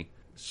enemy.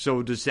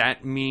 So does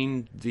that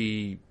mean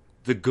the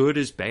good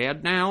is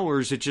bad now, or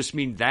does it just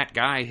mean that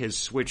guy has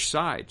switched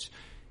sides?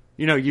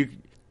 You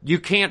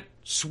can't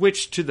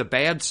switch to the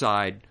bad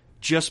side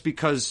just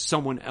because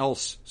someone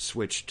else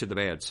switched to the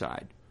bad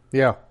side.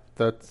 Yeah,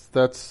 that's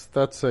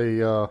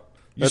a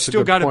you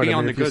still got to be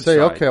on the good side. If you say,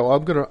 side. okay, well,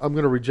 I'm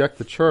gonna reject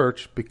the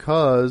church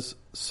because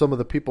some of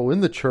the people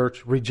in the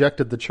church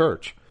rejected the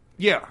church.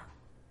 Yeah,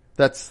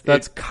 that's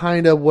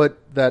kind of what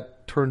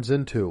that turns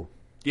into.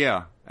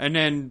 Yeah, and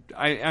then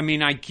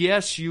I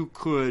guess you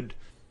could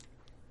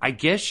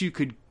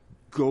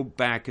go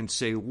back and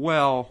say,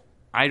 well,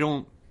 I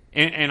don't,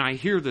 and I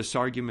hear this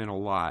argument a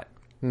lot.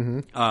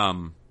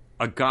 Mm-hmm.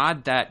 A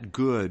God that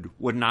good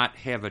would not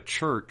have a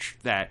church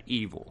that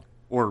evil,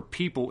 or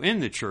people in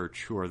the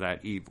church who are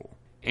that evil.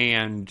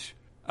 And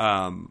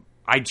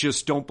I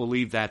just don't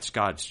believe that's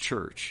God's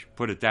church.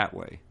 Put it that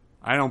way.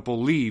 I don't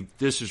believe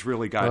this is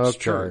really God's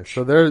church.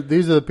 So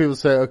these are the people who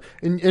say.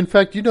 In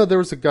fact, there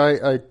was a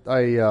guy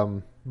I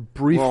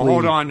briefly. Well,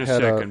 hold on a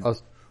second.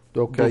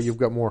 Okay, you've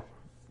got more.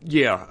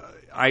 Yeah,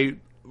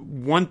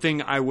 one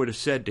thing I would have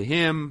said to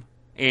him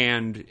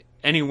and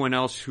anyone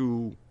else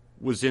who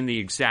was in the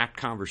exact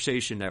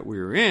conversation that we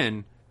were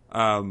in.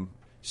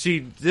 See,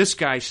 this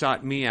guy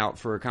sought me out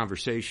for a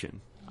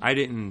conversation. I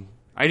didn't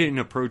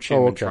approach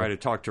him and try to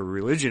talk to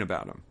religion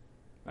about him.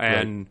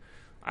 And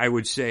I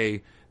would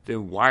say,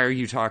 then why are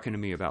you talking to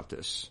me about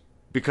this?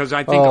 Because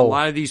I think a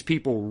lot of these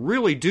people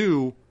really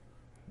do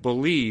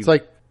believe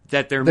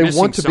that they're missing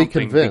want to something be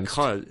convinced.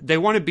 Because they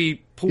want to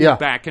be pulled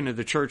back into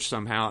the church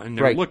somehow, and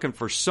they're looking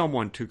for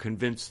someone to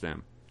convince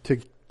them. To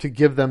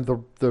give them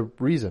the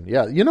reason.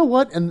 Yeah. You know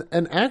what? And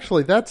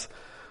actually that's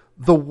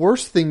the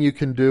worst thing you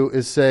can do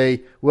is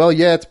say, well,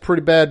 yeah, it's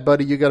pretty bad,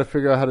 buddy. You got to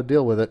figure out how to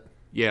deal with it.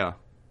 Yeah.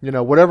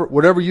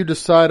 Whatever you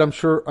decide, I'm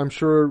sure,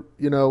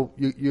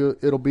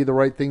 it'll be the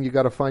right thing. You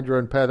got to find your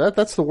own path.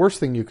 That's the worst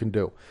thing you can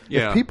do.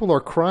 Yeah. If people are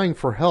crying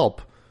for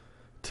help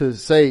to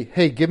say,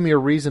 hey, give me a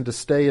reason to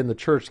stay in the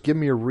church. Give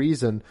me a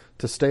reason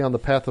to stay on the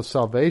path of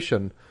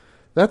salvation.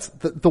 That's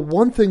the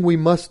one thing we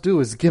must do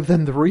is give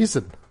them the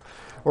reason.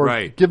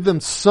 Or give them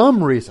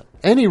some reason,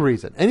 any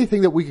reason,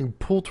 anything that we can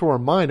pull to our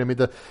mind. I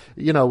mean,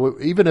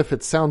 even if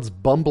it sounds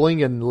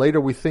bumbling and later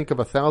we think of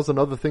 1,000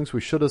 other things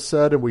we should have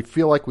said and we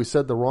feel like we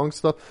said the wrong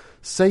stuff,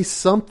 say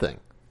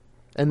something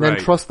and then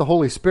trust the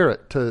Holy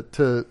Spirit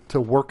to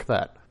work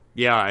that.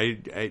 Yeah,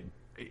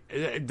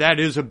 that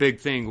is a big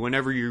thing.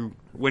 Whenever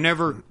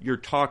you're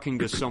talking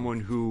to someone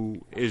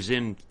who is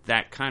in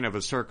that kind of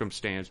a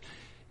circumstance,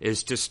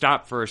 is to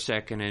stop for a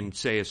second and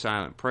say a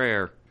silent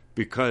prayer.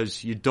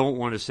 Because you don't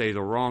want to say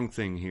the wrong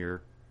thing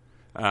here,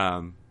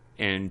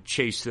 and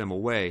chase them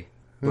away.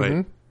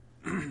 But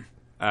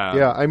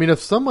yeah, I mean, if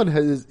someone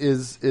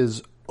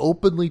is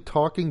openly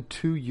talking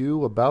to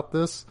you about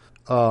this,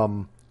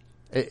 in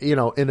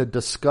a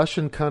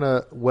discussion kind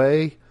of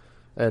way,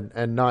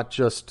 and not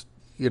just,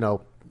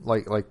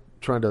 like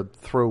trying to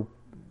throw,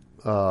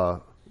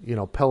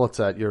 pellets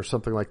at you or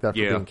something like that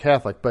for being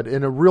Catholic, but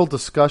in a real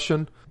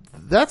discussion,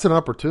 that's an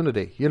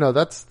opportunity.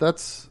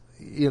 That's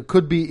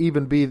could be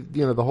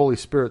the Holy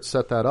Spirit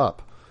set that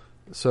up.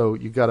 So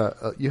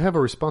you have a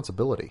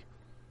responsibility.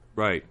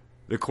 Right.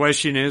 The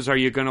question is, are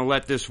you going to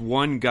let this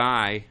one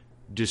guy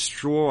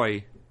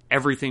destroy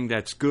everything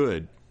that's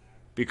good?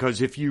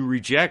 Because if you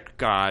reject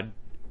God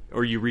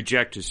or you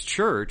reject his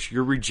church,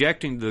 you're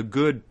rejecting the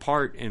good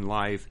part in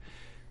life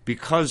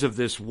because of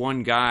this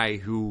one guy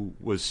who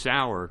was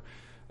sour.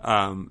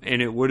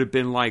 And it would have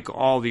been like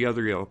all the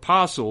other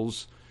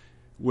apostles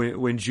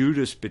when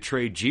Judas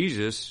betrayed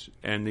Jesus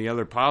and the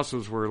other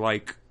apostles were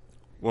like,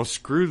 well,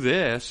 screw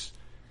this,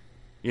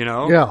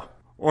 Yeah.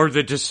 Or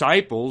the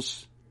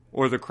disciples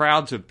or the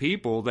crowds of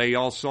people, they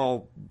all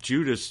saw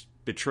Judas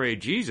betray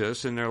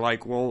Jesus and they're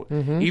like, well,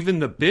 even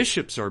the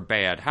bishops are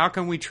bad. How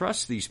can we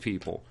trust these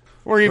people?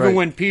 Or even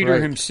when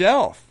Peter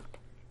himself.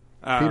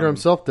 Peter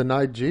himself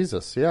denied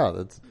Jesus.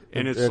 Yeah.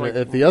 And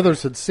if the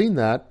others had seen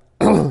that.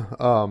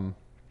 Now,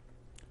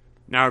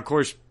 of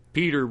course,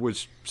 Peter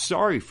was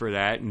sorry for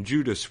that, and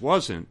Judas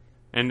wasn't.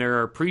 And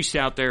there are priests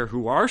out there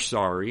who are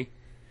sorry,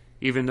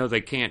 even though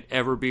they can't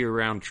ever be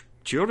around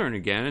children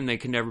again, and they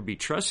can never be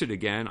trusted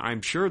again.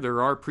 I'm sure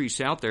there are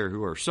priests out there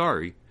who are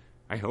sorry.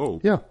 I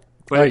hope. Yeah.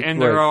 But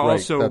there are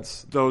also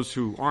those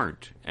who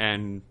aren't,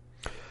 and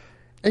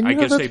I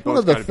guess they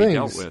both got to be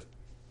dealt with.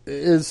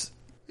 Is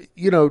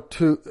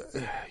to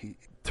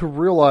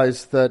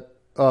realize that,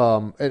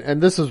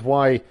 and this is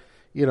why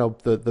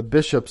the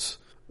bishops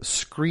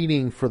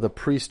screening for the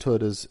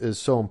priesthood is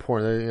so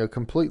important.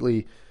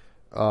 Complete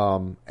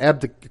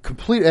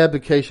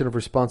abdication of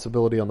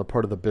responsibility on the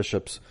part of the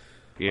bishops.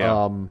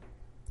 Yeah.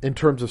 In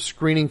terms of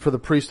screening for the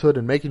priesthood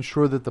and making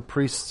sure that the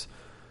priests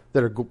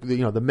that are,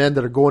 the men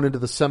that are going into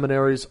the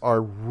seminaries are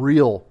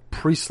real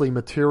priestly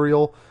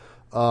material,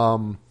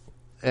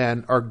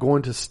 and are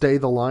going to stay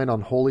the line on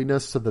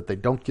holiness so that they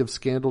don't give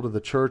scandal to the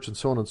church and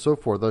so on and so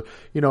forth.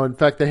 In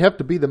fact, they have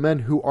to be the men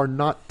who are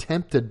not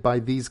tempted by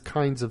these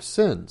kinds of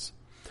sins.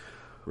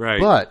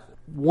 Right. But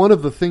one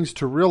of the things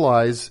to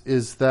realize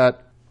is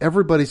that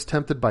everybody's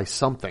tempted by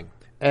something.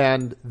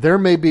 And there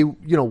may be,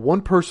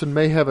 one person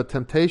may have a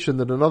temptation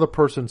that another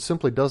person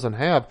simply doesn't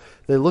have.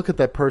 They look at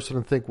that person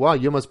and think, wow,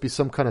 you must be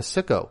some kind of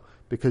sicko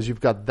because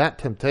you've got that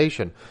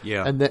temptation.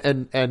 Yeah.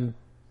 And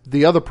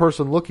the other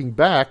person looking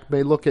back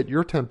may look at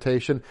your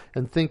temptation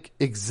and think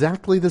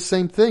exactly the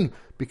same thing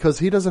because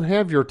he doesn't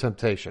have your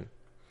temptation.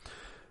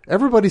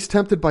 Everybody's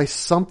tempted by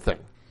something.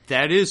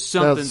 That is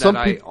something that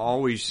I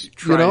always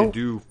try to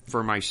do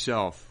for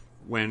myself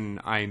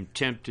when I'm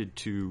tempted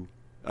to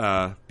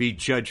be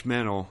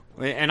judgmental.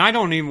 And I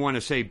don't even want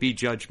to say be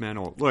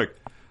judgmental. Look,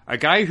 a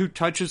guy who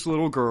touches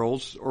little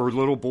girls or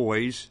little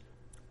boys,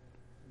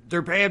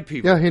 they're bad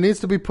people. Yeah, he needs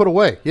to be put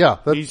away. Yeah,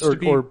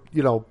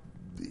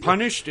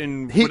 punished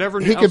and whatever.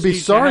 He could be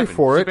sorry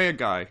for it. He's a bad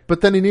guy,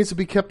 but then he needs to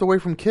be kept away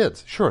from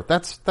kids. Sure,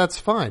 that's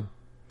fine.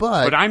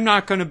 But I'm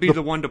not going to be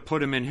the one to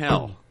put him in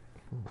hell.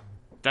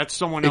 That's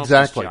someone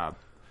else's job.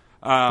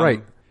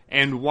 Right.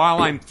 And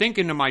while I'm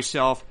thinking to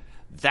myself,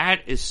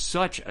 that is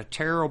such a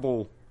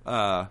terrible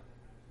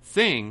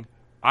thing,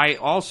 I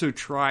also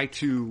try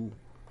to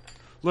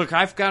look.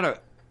 I've got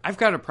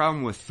a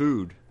problem with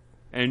food,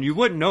 and you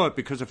wouldn't know it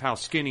because of how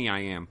skinny I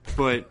am.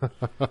 But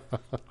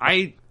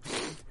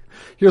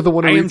you're the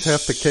one who eats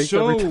half the cake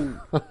so every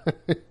time.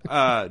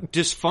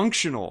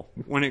 Dysfunctional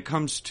when it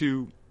comes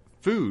to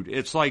food.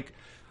 It's like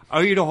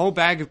I'll eat a whole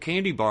bag of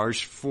candy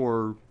bars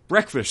for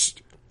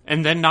breakfast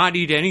and then not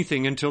eat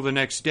anything until the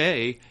next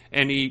day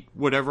and eat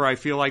whatever I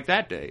feel like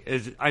that day.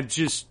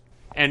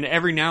 And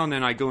every now and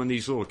then I go in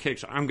these little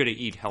kicks. I'm going to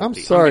eat healthy. I'm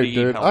sorry,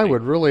 dude. I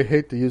would really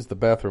hate to use the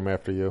bathroom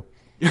after you.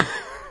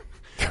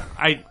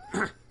 I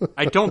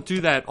don't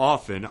do that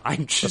often.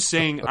 I'm just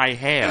saying I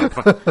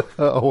have.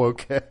 Oh,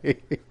 okay.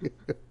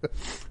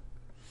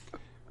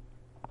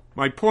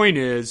 My point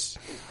is,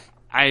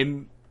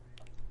 I'm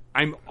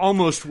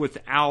almost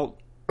without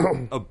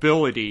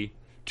ability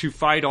to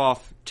fight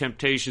off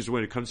temptations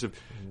when it comes to.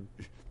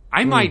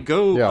 I might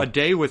go a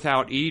day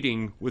without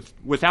eating,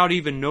 without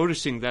even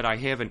noticing that I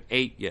haven't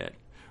ate yet.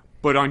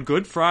 But on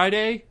Good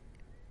Friday,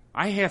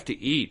 I have to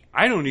eat.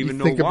 I don't even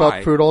know why. Think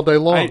about food all day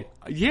long.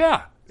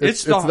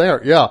 It's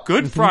there. Yeah,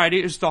 Good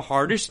Friday is the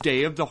hardest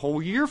day of the whole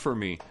year for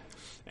me.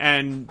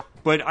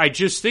 But I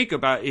just think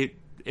about it.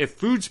 If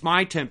food's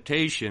my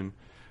temptation,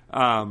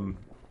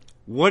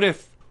 what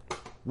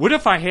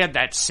if I had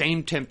that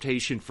same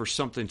temptation for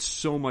something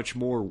so much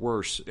more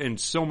worse and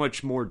so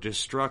much more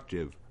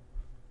destructive?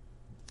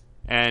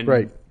 And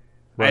right.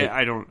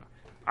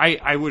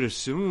 I would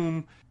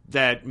assume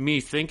that me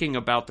thinking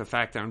about the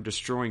fact that I'm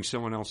destroying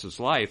someone else's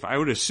life, I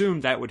would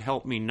assume that would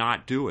help me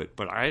not do it.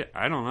 But I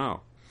don't know.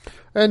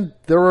 And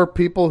there are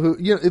people who,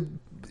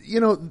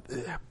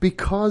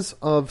 because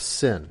of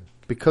sin,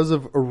 because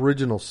of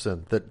original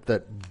sin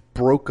that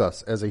broke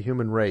us as a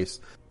human race.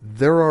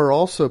 There are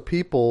also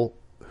people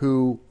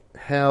who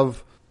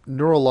have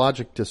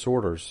neurologic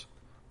disorders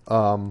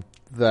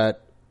that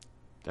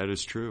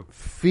is true.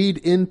 Feed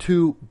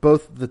into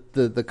both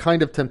the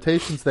kind of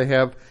temptations they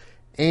have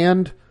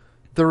and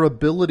their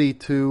ability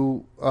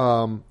to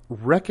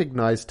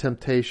recognize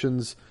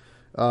temptations.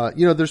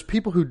 There's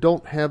people who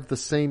don't have the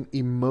same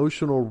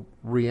emotional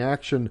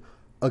reaction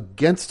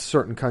against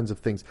certain kinds of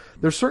things.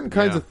 There's certain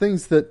kinds of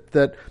things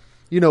that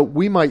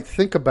we might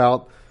think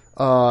about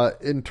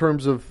in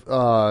terms of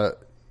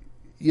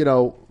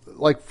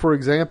like, for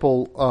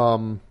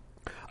example,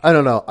 I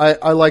don't know.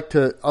 I like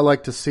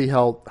to see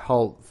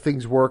how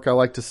things work. I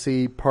like to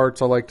see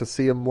parts. I like to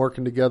see them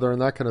working together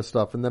and that kind of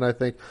stuff. And then I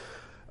think,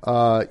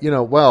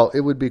 well,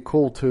 it would be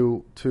cool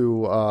to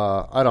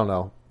I don't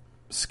know,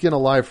 skin a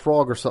live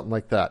frog or something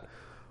like that.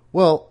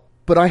 Well,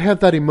 but I have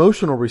that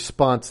emotional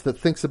response that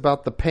thinks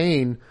about the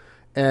pain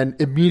and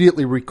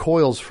immediately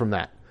recoils from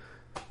that.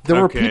 There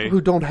are people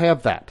who don't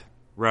have that.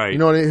 Right. You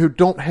know what I mean? Who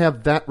don't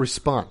have that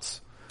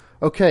response.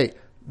 Okay.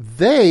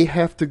 They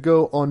have to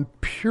go on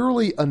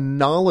purely a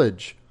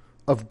knowledge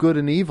of good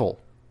and evil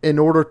in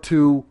order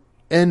to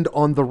end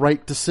on the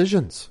right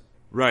decisions.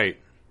 Right.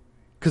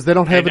 Because they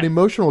don't have an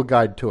emotional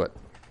guide to it.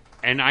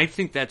 And I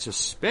think that's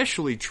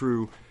especially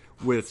true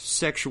with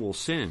sexual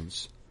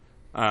sins.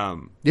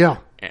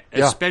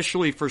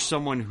 Especially for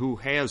someone who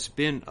has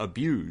been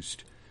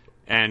abused.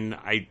 And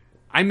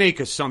I make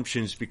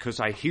assumptions because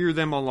I hear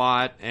them a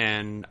lot,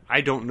 and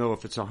I don't know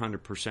if it's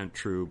 100%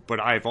 true, but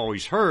I've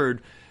always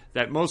heard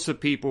that most of the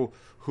people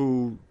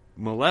who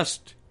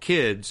molest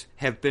kids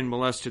have been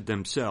molested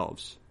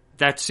themselves.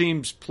 That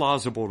seems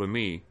plausible to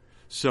me.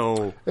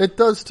 So it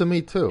does to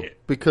me too,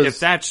 because if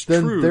that's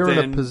then true, they're then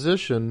in a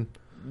position.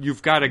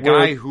 You've got a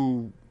guy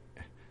who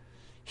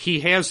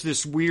he has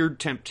this weird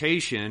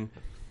temptation.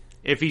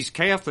 If he's a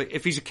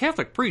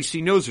Catholic priest,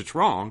 he knows it's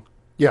wrong.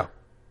 Yeah.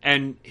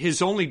 And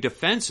his only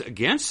defense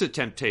against the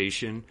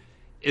temptation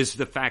is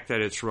the fact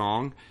that it's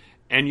wrong.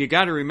 And you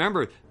got to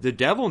remember, the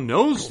devil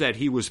knows that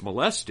he was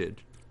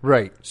molested.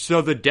 Right.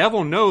 So the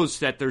devil knows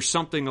that there's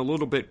something a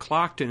little bit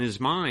clocked in his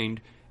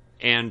mind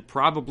and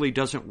probably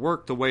doesn't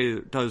work the way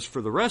it does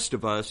for the rest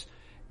of us.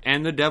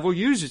 And the devil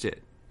uses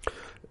it.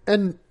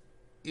 And,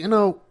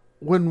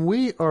 when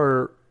we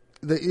are,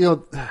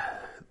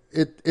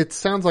 it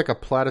sounds like a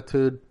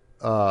platitude,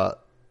 about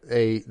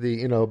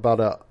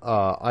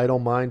idle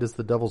mind is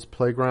the devil's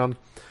playground.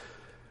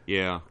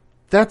 Yeah.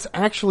 That's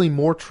actually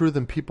more true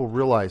than people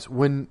realize.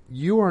 When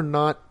you are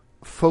not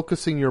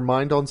focusing your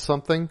mind on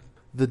something,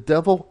 the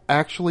devil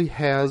actually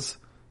has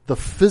the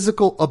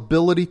physical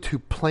ability to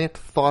plant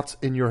thoughts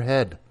in your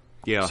head.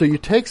 Yeah. So you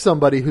take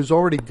somebody who's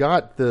already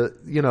got the,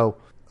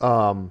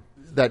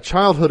 that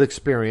childhood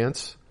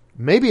experience,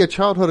 maybe a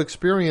childhood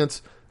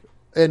experience,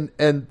 and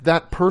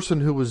that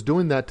person who was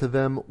doing that to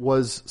them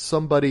was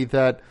somebody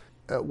that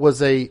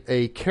was a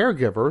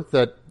caregiver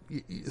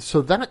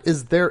so that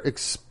is their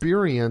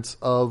experience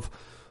of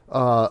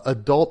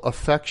adult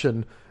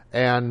affection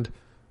and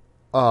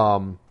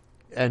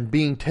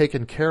being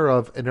taken care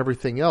of and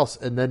everything else.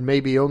 And then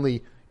maybe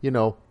only,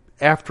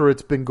 after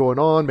it's been going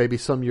on, maybe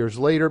some years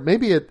later,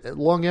 maybe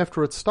long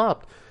after it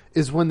stopped,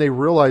 is when they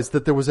realized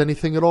that there was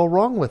anything at all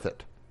wrong with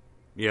it.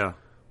 Yeah.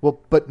 Well,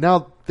 but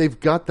now they've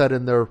got that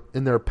in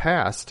their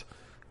past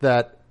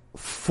that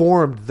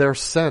formed their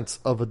sense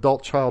of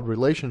adult-child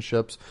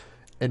relationships,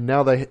 and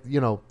now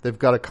they've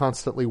got to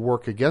constantly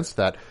work against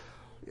that.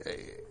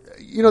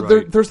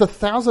 Right. There's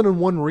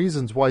 1,001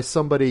 reasons why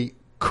somebody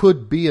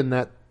could be in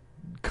that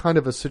kind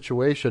of a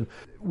situation,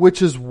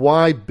 which is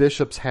why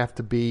bishops have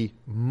to be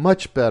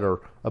much better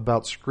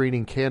about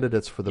screening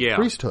candidates for the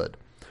priesthood.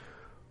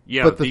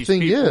 Yeah, but the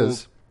thing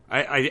is,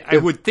 I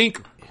would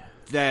think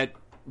that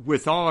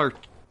with all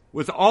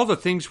the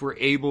things we're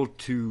able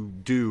to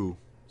do,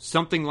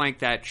 something like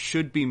that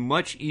should be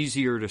much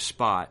easier to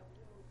spot.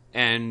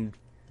 And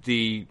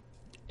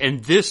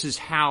this is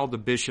how the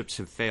bishops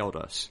have failed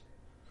us.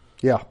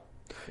 Yeah.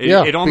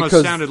 It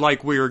almost sounded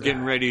like we were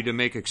getting ready to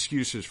make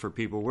excuses for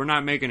people. We're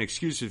not making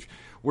excuses.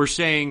 We're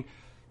saying,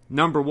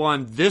 number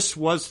one, this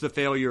was the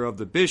failure of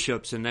the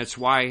bishops, and that's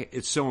why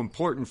it's so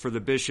important for the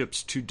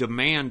bishops to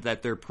demand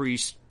that their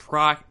priests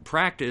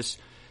practice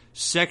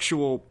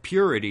sexual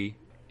purity.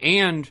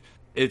 And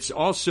it's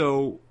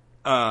also,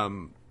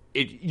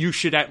 you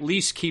should at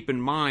least keep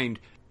in mind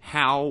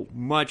how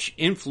much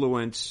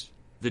influence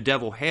the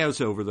devil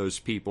has over those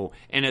people.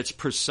 And it's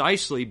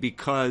precisely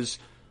because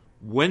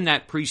when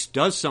that priest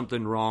does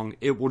something wrong,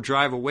 it will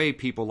drive away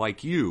people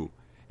like you.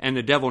 And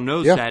the devil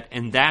knows that,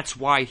 and that's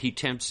why he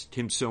tempts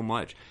him so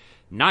much.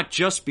 Not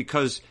just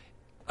because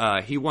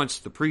he wants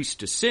the priest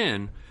to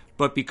sin,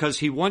 but because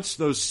he wants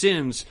those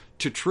sins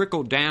to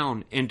trickle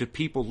down into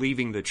people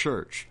leaving the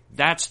church.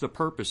 That's the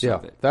purpose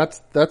of it. That's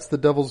the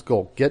devil's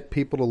goal. Get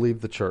people to leave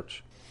the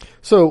church.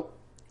 So,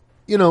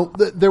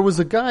 there was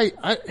a guy,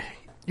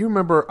 you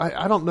remember,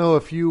 I don't know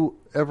if you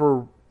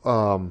ever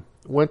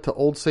went to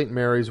Old St.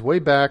 Mary's way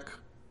back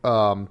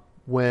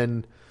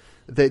when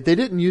They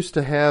didn't used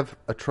to have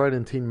a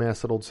Tridentine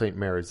Mass at Old St.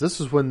 Mary's. This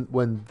is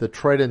when the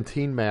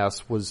Tridentine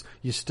Mass was,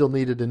 you still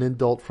needed an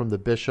indult from the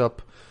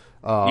bishop.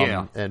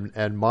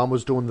 And Mom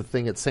was doing the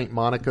thing at St.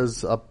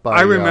 Monica's up by...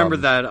 I remember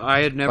that. I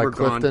had never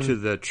gone to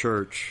the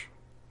church.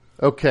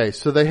 Okay,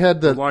 so they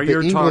had the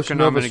English talking,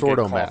 Novus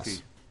Ordo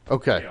Mass.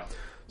 Okay, yeah.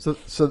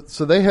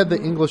 So they had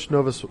the English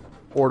Novus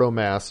Ordo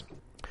Mass,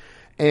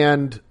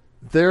 and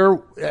there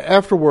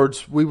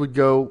afterwards we would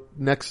go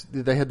next.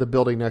 They had the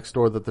building next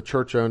door that the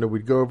church owned, and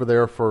we'd go over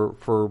there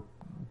for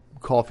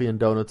coffee and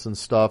donuts and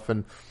stuff.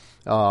 And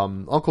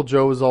Uncle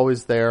Joe was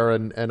always there,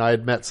 and I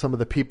had met some of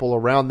the people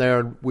around there,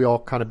 and we all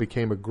kind of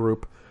became a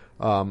group.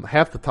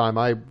 Half the time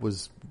I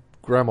was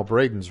Grandma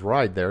Braden's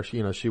ride there.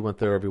 She went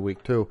there every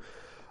week too.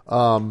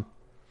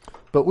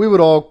 But we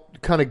would all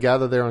kind of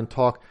gather there and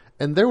talk.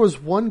 And there was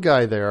one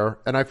guy there,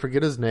 and I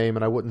forget his name,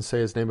 and I wouldn't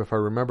say his name if I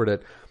remembered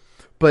it.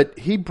 But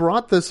he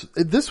brought this.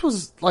 This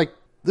was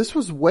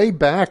way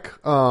back.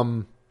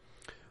 I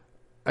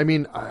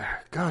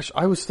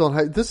was still in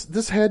high.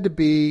 This had to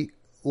be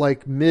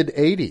like mid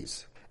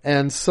 '80s,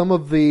 and some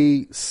of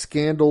the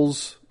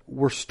scandals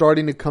were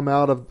starting to come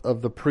out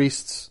of the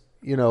priests,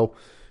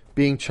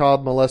 being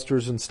child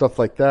molesters and stuff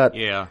like that.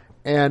 Yeah.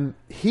 And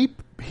he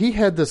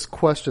had this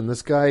question.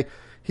 This guy,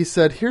 he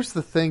said, "Here's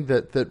the thing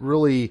that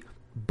really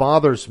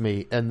bothers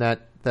me, and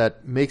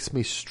that makes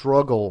me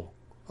struggle,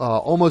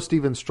 almost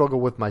even struggle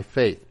with my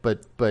faith."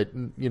 But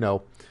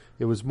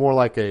it was more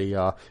like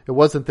it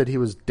wasn't that he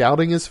was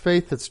doubting his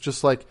faith. It's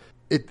just like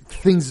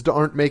things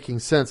aren't making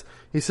sense.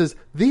 He says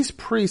these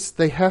priests,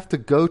 they have to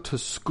go to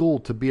school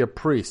to be a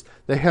priest.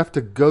 They have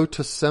to go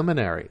to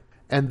seminary.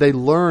 And they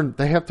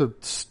have to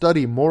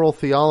study moral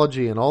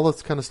theology and all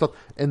this kind of stuff.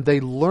 And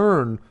they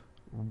learn,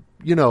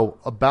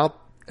 about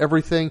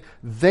everything.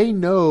 They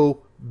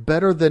know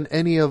better than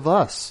any of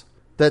us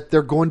that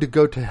they're going to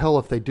go to hell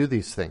if they do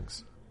these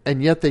things.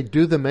 And yet they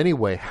do them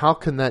anyway. How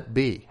can that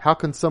be? How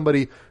can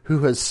somebody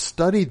who has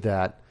studied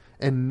that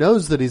and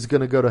knows that he's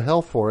going to go to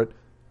hell for it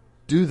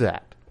do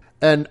that?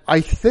 And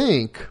I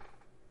think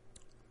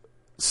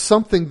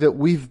something that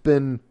we've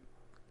been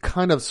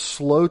kind of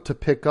slow to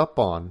pick up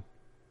on,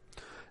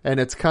 and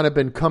it's kind of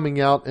been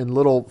coming out in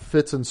little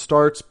fits and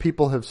starts.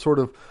 People have sort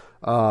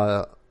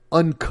of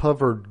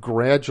uncovered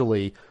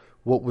gradually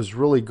what was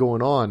really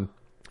going on,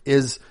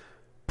 is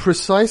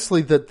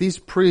precisely that these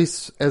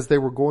priests, as they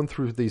were going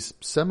through these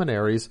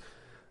seminaries,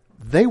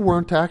 they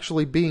weren't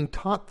actually being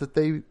taught that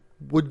they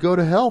would go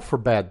to hell for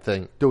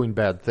doing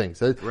bad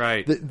things.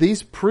 Right.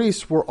 These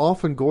priests were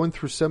often going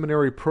through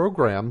seminary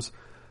programs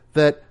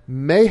that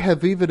may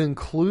have even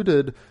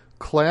included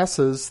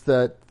classes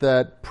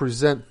that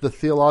present the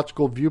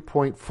theological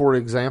viewpoint, for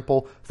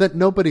example, that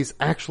nobody's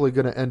actually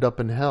going to end up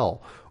in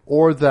hell,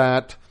 or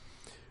that,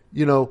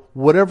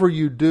 whatever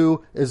you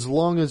do, as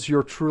long as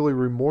you're truly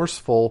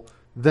remorseful,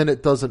 then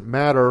it doesn't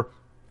matter.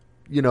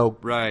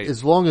 Right.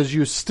 As long as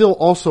you still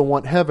also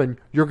want heaven,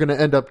 you're going to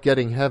end up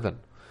getting heaven.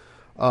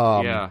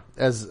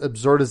 As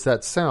absurd as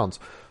that sounds.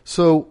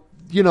 So,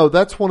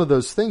 that's one of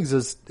those things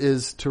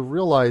is to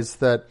realize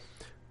that,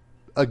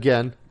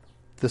 again,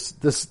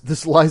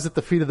 this lies at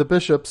the feet of the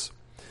bishops.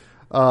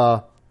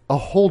 A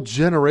whole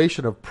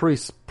generation of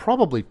priests,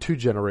 probably two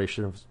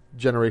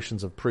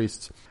generations of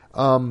priests,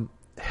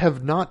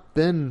 have not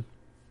been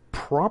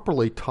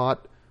properly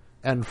taught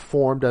and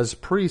formed as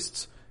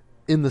priests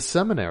in the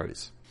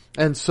seminaries.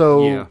 And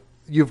so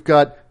you've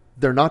got,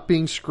 they're not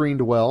being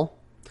screened well,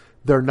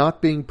 they're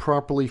not being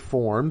properly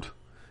formed,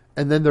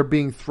 and then they're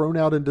being thrown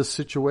out into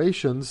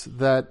situations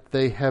that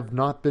they have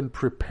not been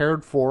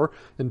prepared for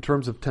in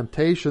terms of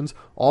temptations.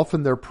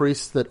 Often they're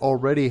priests that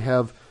already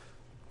have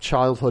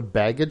childhood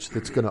baggage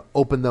that's going to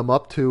open them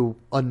up to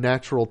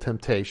unnatural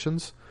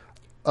temptations.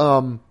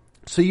 So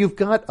you've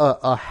got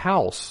a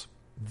house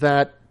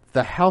that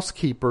the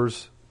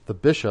housekeepers, the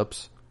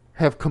bishops,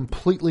 have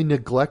completely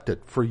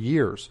neglected for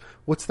years.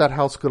 What's that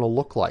house going to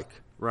look like?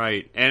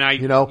 Right. And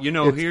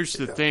here's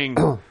the thing.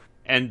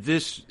 And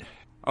this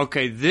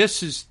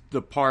is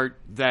the part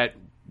that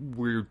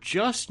we're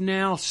just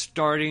now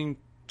starting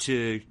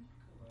to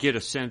get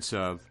a sense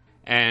of.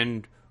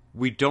 And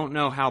we don't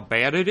know how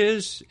bad it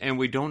is, and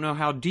we don't know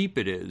how deep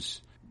it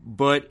is.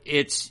 But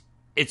it's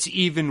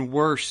even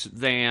worse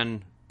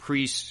than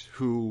priests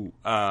who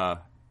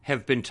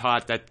have been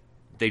taught that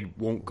they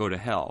won't go to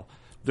hell.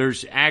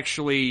 There's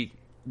actually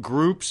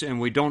groups,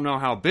 and we don't know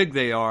how big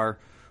they are,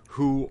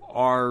 who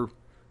are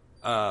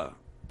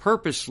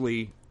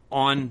purposely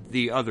on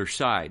the other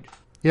side.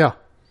 Yeah.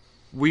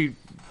 We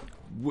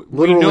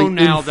know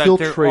now that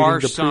there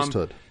are some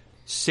priesthood.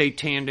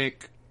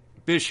 satanic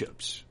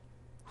bishops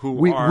who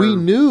we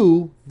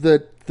knew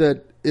that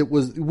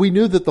we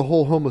knew that the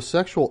whole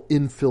homosexual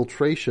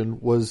infiltration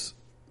was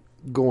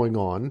going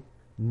on.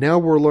 Now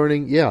we're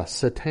learning,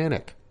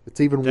 satanic. It's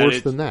even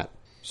worse than that.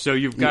 So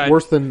you've got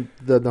worse than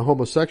the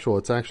homosexual.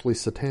 It's actually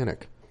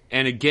satanic.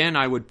 And again,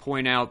 I would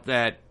point out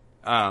that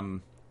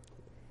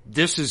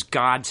this is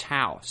God's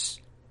house.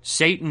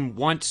 Satan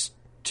wants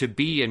to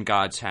be in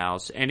God's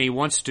house, and he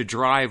wants to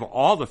drive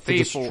all the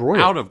faithful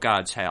out of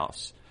God's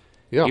house.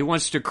 Yeah. He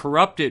wants to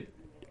corrupt it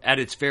at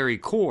its very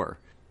core.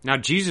 Now,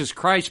 Jesus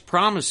Christ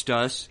promised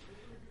us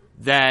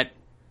that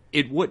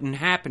it wouldn't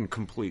happen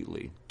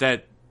completely,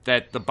 that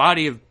the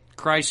body of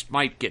Christ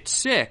might get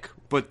sick,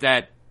 but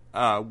that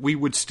we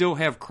would still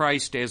have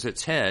Christ as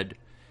its head,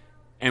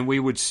 and we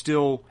would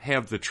still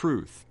have the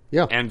truth.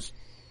 Yeah. And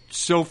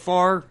so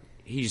far,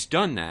 he's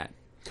done that.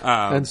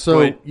 And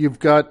so you've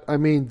got, I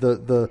mean,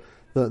 the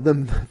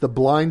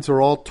blinds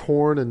are all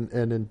torn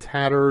and in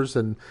tatters,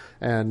 and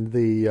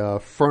the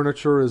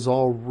furniture is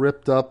all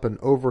ripped up and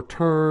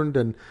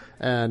overturned,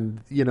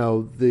 and you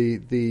know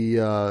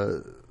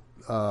the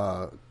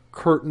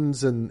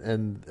curtains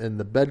and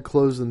the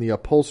bedclothes and the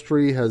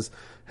upholstery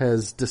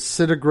has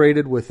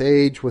disintegrated with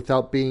age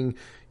without being,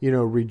 you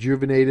know,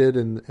 rejuvenated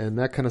and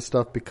that kind of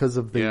stuff because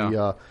of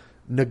the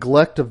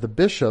neglect of the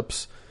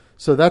bishops.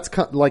 So that's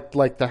kind of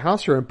like the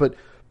house you're in,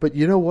 but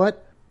you know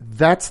what?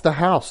 That's the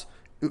house.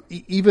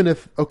 Even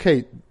if,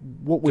 okay,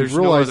 what we've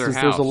realized is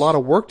there's a lot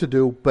of work to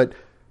do, but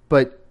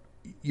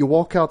you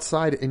walk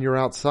outside and you're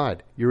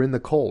outside. You're in the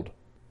cold.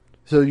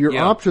 So your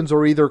options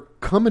are either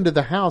come into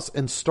the house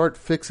and start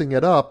fixing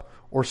it up,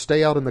 or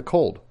stay out in the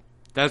cold.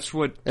 That's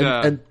what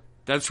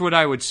that's what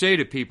I would say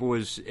to people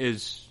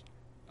is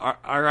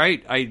all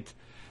right,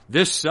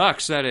 this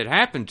sucks that it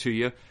happened to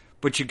you,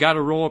 but you got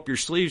to roll up your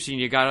sleeves and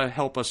you got to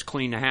help us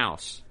clean the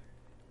house,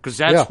 because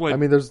that's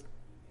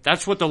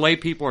that's what the lay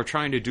people are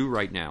trying to do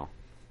right now,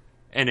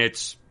 and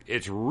it's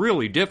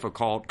really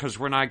difficult because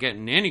we're not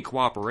getting any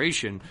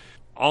cooperation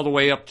all the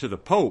way up to the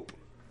Pope,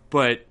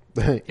 but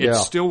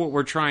it's still what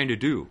we're trying to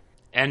do.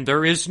 And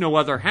there is no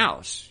other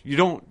house.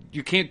 You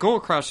can't go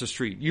across the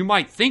street. You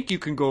might think you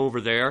can go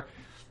over there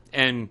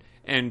and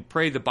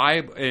pray the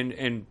Bible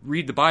and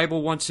read the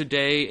Bible once a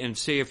day and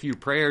say a few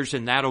prayers,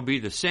 and that'll be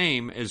the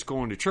same as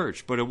going to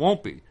church, but it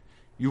won't be.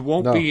 You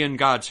won't be in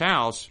God's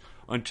house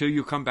until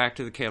you come back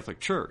to the Catholic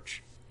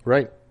Church.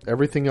 Right.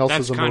 Everything else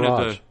is a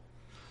mirage.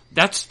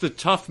 That's the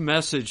tough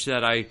message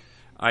that I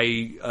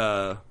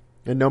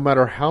and no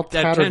matter how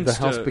tattered the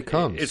house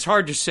becomes. It's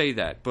hard to say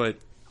that, but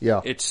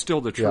it's still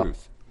the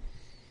truth.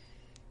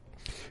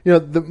 You know,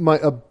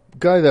 a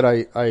guy that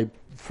I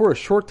for a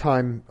short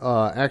time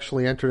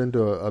actually entered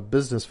into a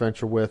business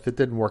venture with. It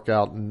didn't work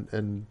out,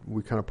 and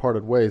we kind of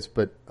parted ways.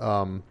 But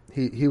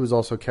he was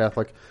also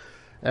Catholic,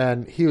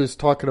 and he was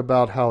talking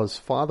about how his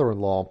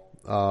father-in-law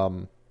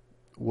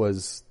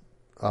was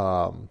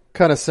kind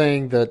of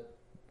saying that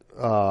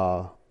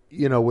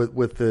you know,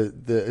 with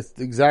the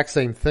exact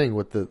same thing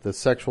with the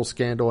sexual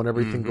scandal and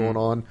everything going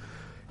on,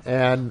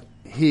 and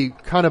he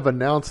kind of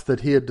announced that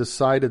he had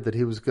decided that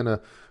he was going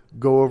to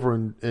go over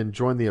and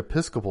join the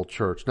Episcopal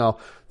Church. Now,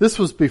 this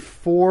was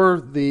before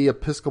the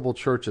Episcopal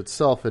Church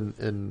itself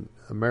in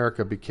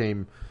America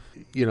became,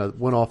 you know,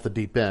 went off the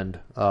deep end.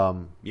 I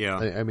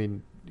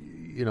mean,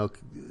 you know,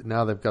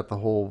 now they've got the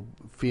whole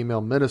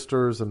female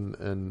ministers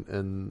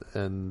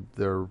and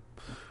they're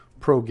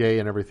pro-gay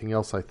and everything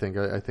else. I think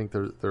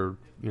they're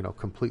you know,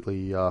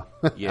 completely out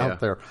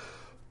there.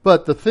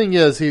 But the thing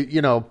is,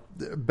 you know,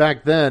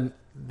 back then,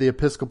 the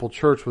Episcopal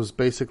Church was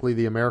basically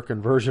the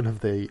American version of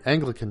the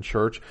Anglican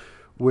Church,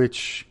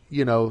 which,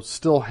 you know,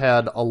 still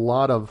had a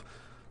lot of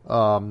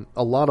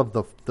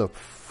the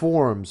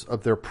forms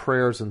of their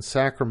prayers and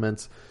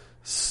sacraments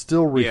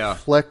still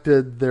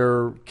reflected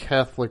their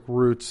Catholic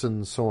roots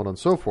and so on and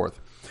so forth.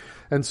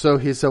 And so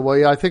he said,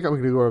 well, I think I'm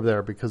going to go over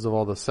there because of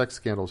all the sex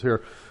scandals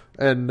here.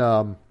 And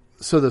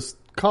so this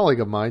colleague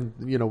of mine,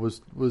 you know,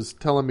 was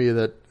telling me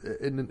that,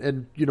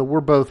 and you know,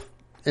 we're both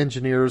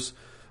engineers.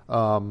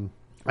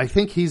 I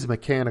think he's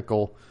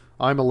mechanical.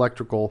 I'm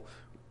electrical.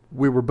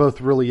 We were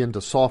both really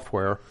into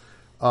software.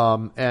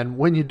 And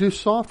when you do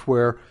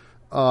software,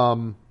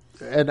 and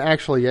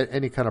actually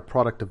any kind of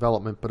product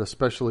development, but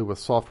especially with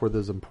software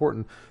that's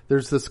important,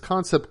 there's this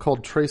concept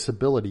called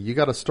traceability. You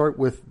got to start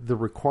with the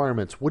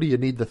requirements. What do you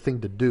need the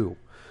thing to do?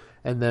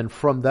 And then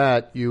from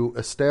that, you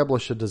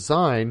establish a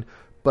design,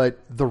 but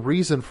the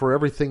reason for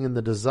everything in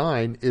the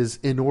design is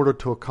in order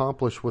to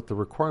accomplish what the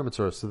requirements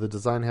are. So the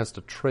design has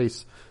to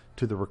trace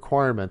to the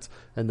requirements,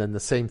 and then the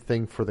same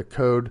thing for the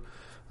code.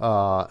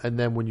 And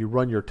then when you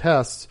run your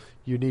tests,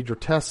 you need your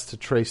tests to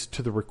trace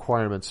to the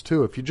requirements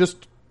too. If you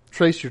just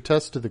trace your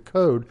tests to the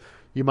code,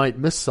 you might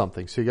miss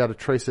something. So you got to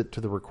trace it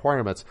to the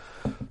requirements.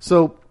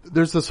 So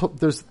there's this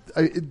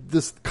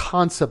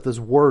concept, this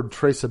word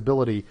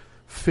traceability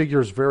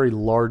figures very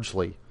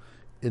largely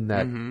in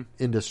that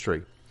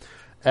industry.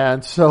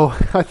 And so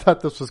I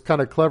thought this was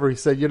kind of clever. He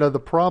said, you know, the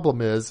problem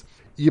is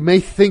you may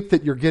think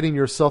that you're getting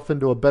yourself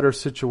into a better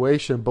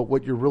situation, but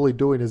what you're really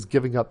doing is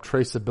giving up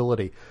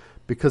traceability,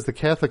 because the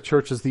Catholic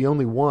Church is the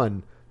only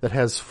one that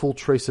has full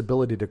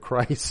traceability to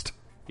Christ.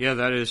 Yeah,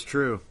 that is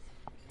true.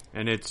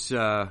 And it's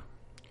one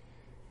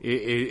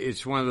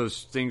of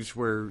those things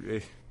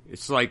where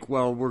it's like,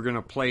 well, we're going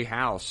to play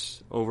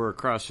house over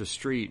across the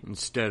street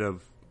instead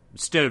of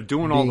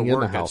doing all the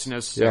work that's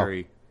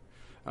necessary.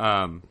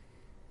 Yeah.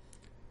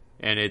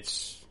 And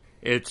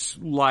it's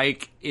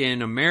like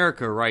in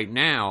America right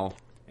now,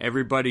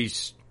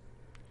 everybody's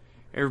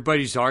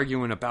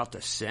arguing about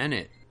the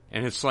Senate.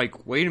 And it's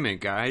like, wait a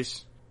minute,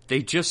 guys.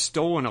 They just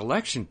stole an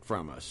election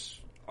from us.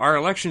 Our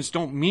elections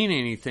don't mean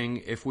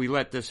anything if we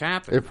let this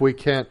happen. If we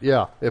can't,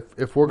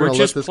 if we're going to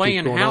let this keep going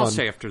on. We're just playing house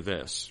after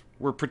this.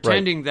 We're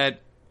pretending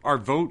that our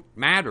vote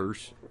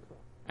matters.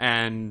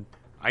 And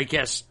I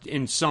guess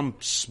in some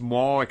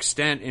small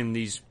extent in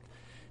these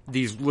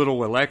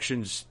little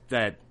elections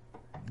that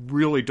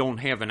really don't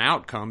have an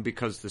outcome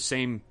because the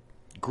same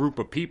group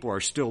of people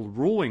are still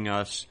ruling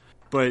us,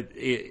 but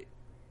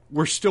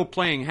we're still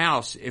playing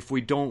house if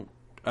we don't,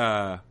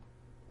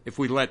 if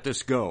we let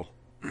this go.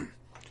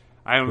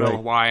 I don't know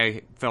why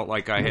I felt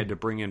like I had to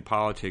bring in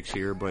politics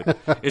here, but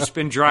it's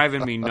been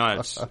driving me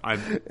nuts.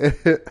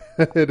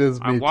 It is.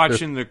 I'm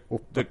watching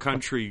the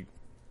country.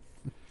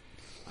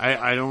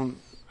 I don't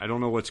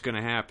know what's going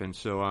to happen,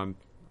 so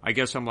I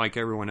guess I'm like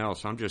everyone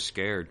else. I'm just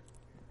scared.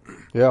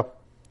 Yeah.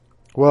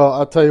 Well,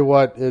 I'll tell you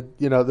what.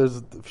 There's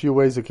a few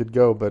ways it could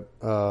go, but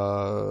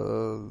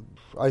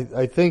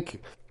I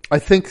think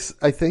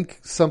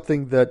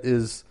something that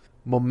is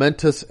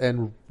momentous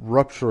and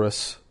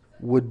rupturous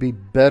would be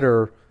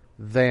better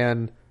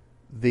than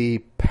the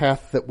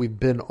path that we've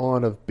been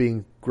on of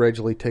being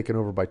gradually taken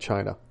over by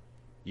China.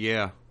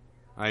 Yeah,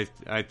 I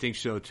think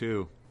so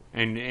too.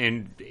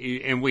 And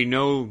we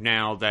know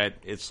now that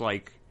it's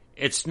like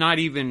it's not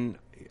even.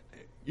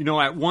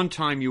 At one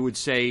time you would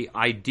say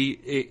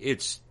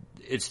it's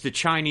the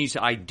Chinese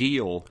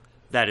ideal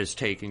that is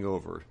taking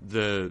over.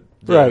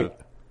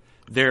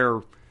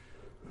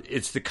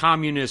 It's the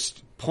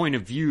communist point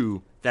of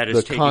view that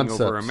is taking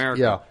over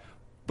America. Yeah.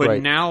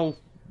 But now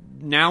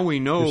we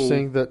know you're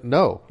saying that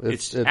no,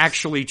 it's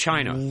actually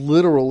China.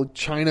 Literal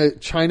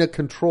China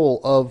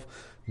control of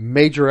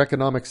major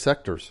economic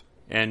sectors.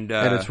 And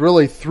it's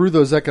really through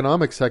those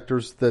economic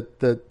sectors that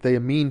they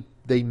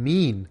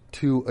mean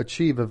to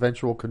achieve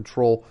eventual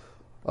control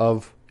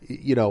of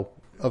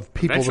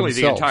people eventually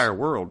themselves. The entire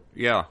world.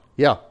 Yeah.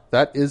 Yeah,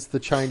 that is the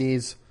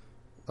Chinese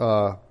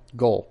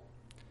goal.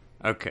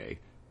 Okay.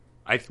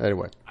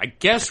 Anyway, I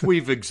guess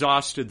we've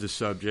exhausted the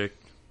subject.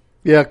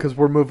 Yeah, because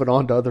we're moving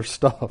on to other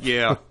stuff.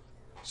 Yeah.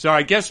 So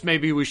I guess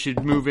maybe we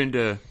should move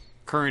into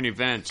current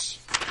events.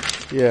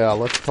 Yeah,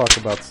 let's talk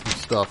about some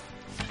stuff.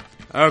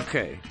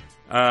 Okay.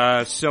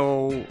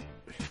 So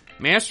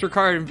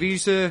MasterCard and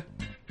Visa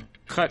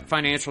cut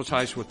financial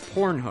ties with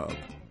Pornhub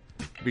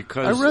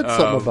because I read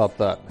something about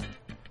that.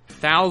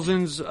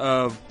 Thousands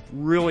of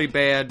really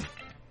bad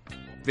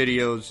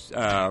videos,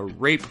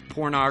 rape,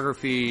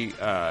 pornography,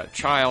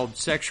 child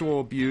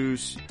sexual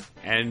abuse,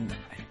 and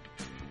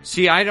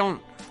see, I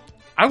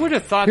would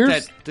have thought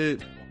that the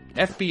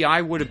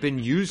FBI would have been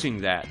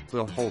using that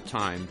the whole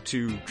time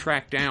to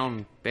track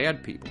down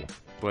bad people,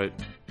 but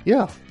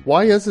yeah,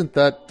 why isn't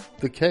that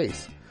the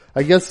case?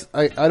 I guess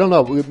I don't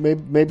know.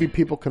 Maybe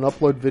people can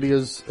upload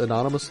videos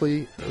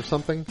anonymously or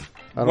something.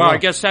 I don't know. I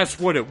guess that's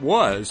what it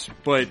was,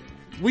 but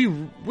we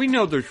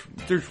know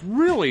there's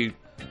really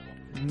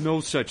no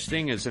such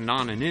thing as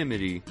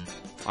anonymity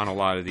on a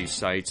lot of these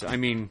sites. I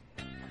mean,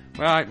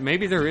 well,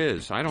 maybe there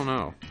is. I don't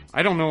know.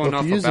 I don't know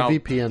enough about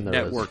VPN,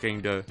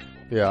 networking to.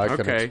 Yeah, I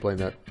can explain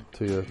that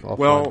to you offline.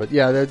 Well, but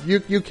yeah,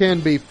 you can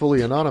be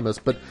fully anonymous.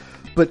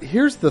 But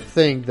here's the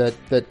thing that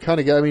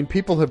kind of, I mean,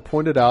 people have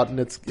pointed out, and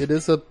it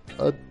is a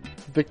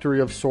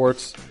victory of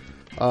sorts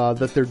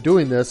that they're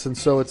doing this, and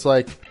so it's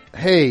like,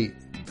 hey,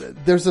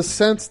 there's a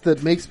sense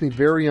that makes me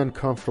very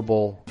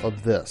uncomfortable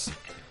of this,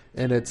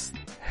 and it's,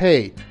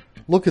 hey,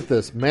 look at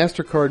this.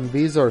 MasterCard and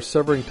Visa are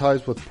severing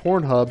ties with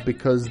Pornhub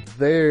because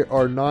they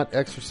are not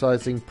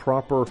exercising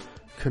proper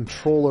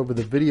control over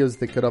the videos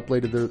that get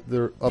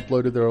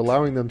uploaded. They're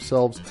allowing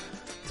themselves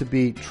to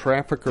be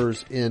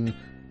traffickers in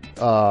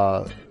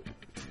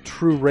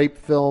true rape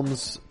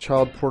films,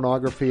 child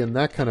pornography, and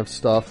that kind of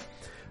stuff,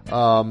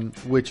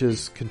 which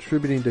is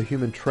contributing to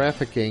human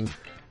trafficking.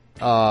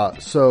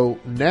 So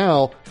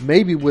now,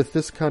 maybe with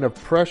this kind of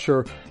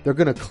pressure, they're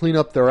going to clean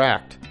up their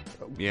act.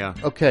 Yeah.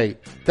 Okay,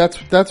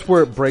 that's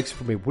where it breaks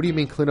for me. What do you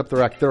mean clean up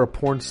their act? They're a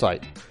porn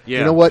site. Yeah.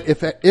 You know what?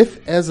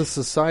 If as a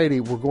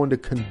society we're going to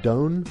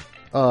condone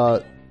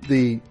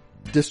the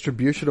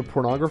distribution of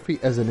pornography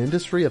as an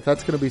industry, if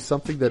that's going to be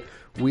something that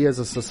we as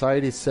a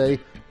society say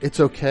it's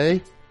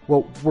okay,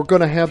 well, we're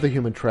going to have the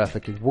human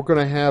trafficking. We're going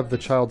to have the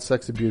child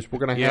sex abuse. We're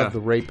going to have the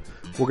rape.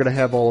 We're going to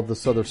have all of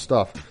this other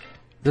stuff.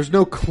 There's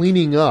no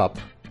cleaning up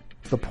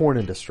the porn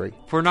industry.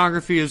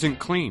 Pornography isn't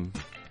clean.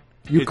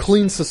 You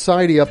clean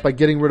society up by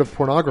getting rid of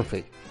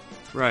pornography.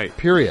 Right.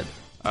 Period.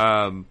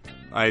 I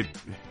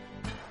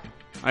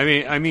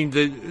mean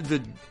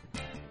the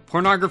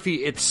pornography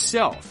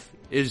itself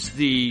is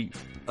the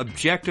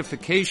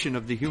objectification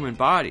of the human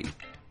body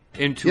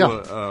into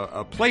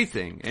a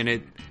plaything,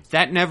 and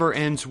that never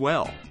ends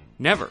well.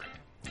 Never.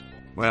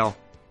 Well,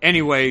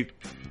 anyway,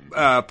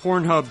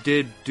 Pornhub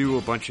did do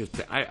a bunch of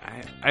things.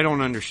 I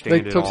don't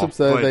understand it all.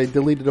 They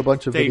deleted a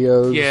bunch of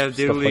videos. Yeah,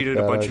 they deleted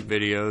a bunch of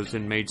videos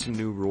and made some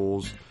new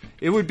rules.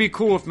 It would be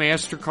cool if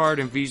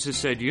MasterCard and Visa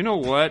said, you know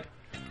what?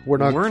 We're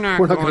not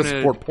going to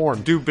support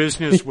porn. Do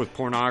business with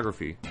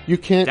pornography. You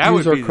can't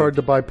use our card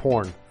to buy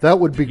porn. That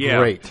would be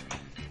great.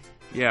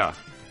 Yeah.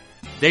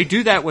 They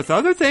do that with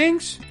other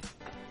things.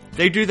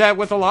 They do that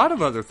with a lot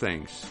of other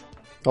things.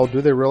 Oh,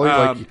 do they really?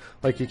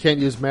 Like you can't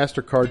use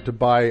MasterCard to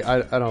buy,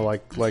 I don't know,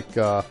 like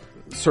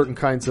certain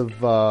kinds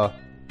of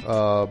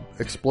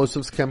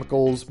explosives,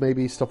 chemicals,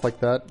 maybe, stuff like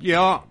that?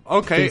 Yeah,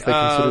 okay. Things they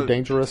consider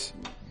dangerous?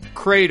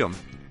 Kratom,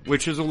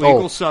 which is a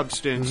legal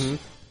substance. Mm-hmm.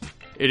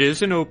 It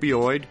is an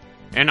opioid,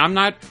 and I'm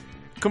not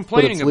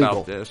complaining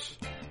about this.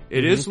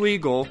 It is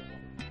legal,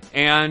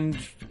 and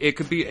it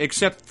could be,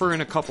 except for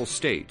in a couple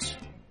states.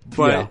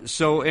 But,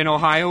 so in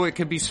Ohio, it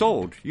can be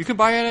sold. You can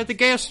buy it at the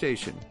gas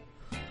station.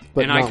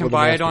 But and I can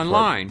buy it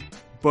online.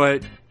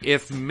 But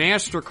if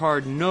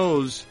MasterCard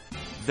knows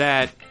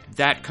that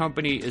that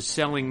company is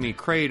selling me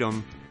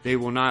Kratom, they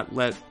will not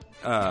let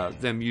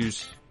them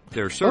use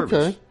their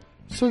service. Okay.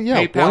 So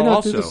yeah, PayPal why not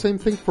also. do the same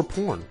thing for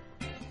porn?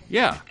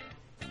 Yeah.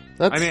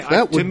 That's,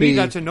 to me,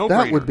 that's a no-brainer.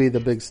 That would be the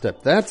big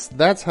step.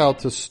 That's how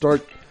to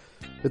start.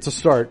 It's a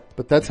start,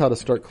 but that's how to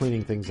start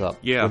cleaning things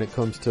up when it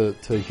comes to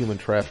human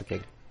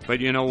trafficking. But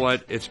you know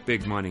what? It's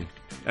big money.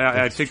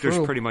 I think there's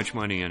pretty much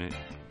money in it.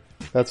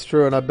 That's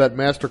true, and I bet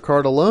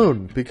MasterCard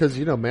alone, because,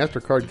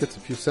 MasterCard gets a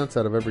few cents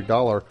out of every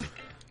dollar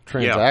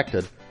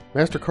transacted.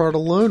 Yeah. MasterCard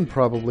alone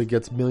probably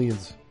gets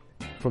millions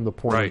from the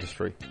porn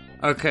industry.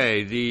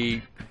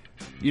 Okay,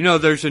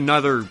 there's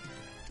another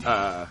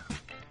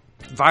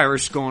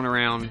virus going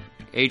around,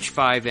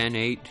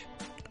 H5N8.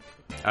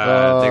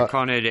 They're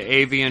calling it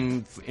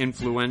avian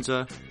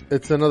influenza.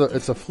 It's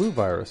a flu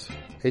virus.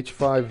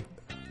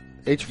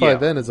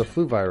 H5N is a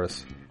flu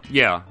virus.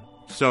 Yeah.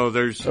 So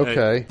there's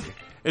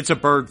it's a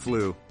bird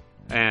flu,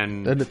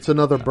 and it's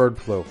another bird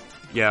flu.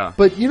 Yeah.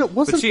 But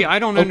wasn't I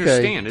don't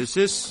understand. Is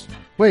this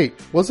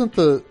wasn't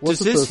the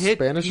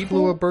Spanish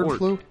flu a bird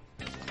flu?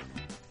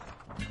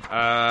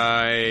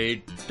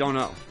 I don't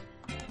know.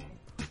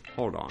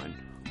 Hold on.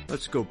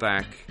 Let's go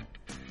back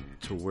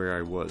to where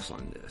I was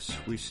on this.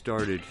 We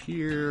started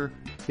here.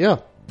 Yeah.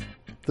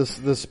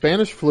 The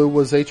Spanish flu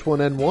was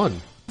H1N1.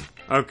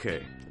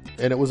 Okay.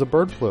 And it was a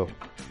bird flu.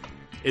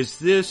 Is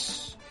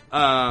this,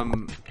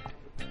 what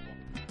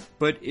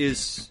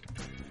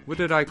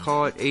did I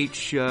call it?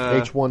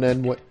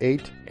 H1N8?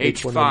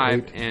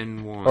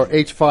 H5N1. Or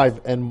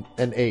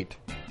H5N8.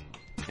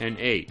 And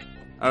 8.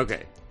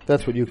 Okay.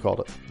 That's what you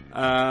called it.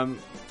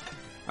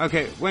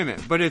 Okay, wait a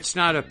minute. But it's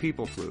not a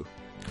people flu.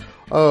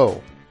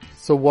 Oh.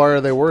 So why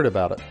are they worried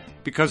about it?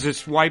 Because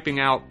it's wiping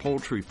out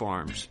poultry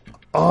farms.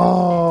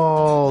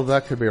 Oh,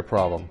 that could be a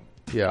problem.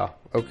 Yeah.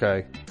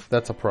 Okay.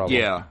 That's a problem.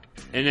 Yeah.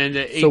 And then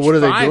the So what are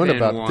they doing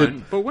about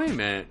it? But wait a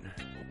minute.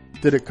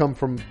 Did it come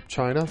from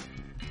China?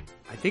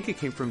 I think it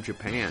came from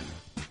Japan.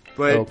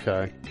 But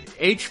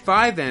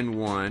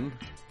H5N1,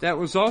 that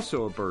was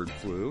also a bird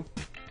flu.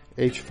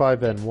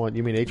 H5N1.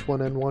 You mean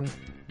H1N1?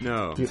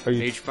 No.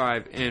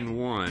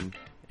 H5N1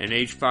 and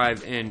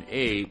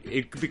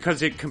H5N8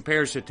 because it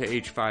compares it to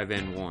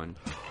H5N1.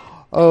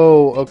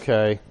 Oh,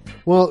 okay.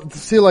 Well,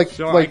 see,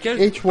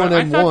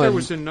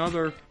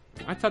 H1N1.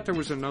 I thought there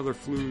was another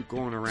flu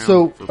going around.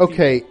 So,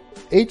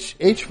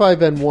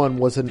 H5N1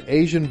 was an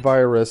Asian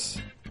virus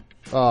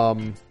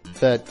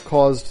that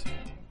caused.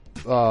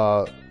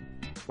 Why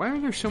are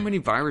there so many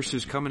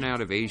viruses coming out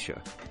of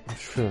Asia?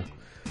 Sure.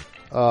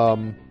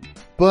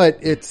 But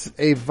it's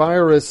a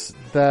virus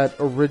that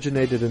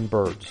originated in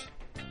birds.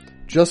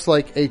 Just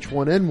like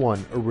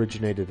H1N1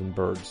 originated in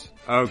birds.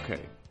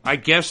 Okay. I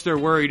guess they're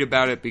worried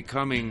about it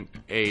becoming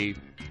a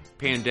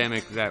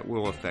pandemic that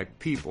will affect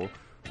people.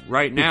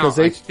 Right now, because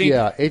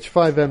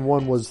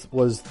H5N1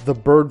 was the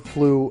bird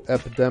flu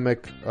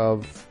epidemic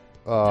of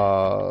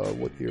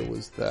what year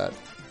was that?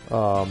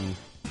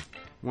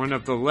 One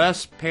of the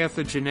less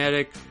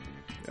pathogenic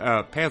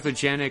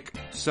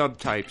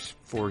subtypes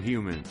for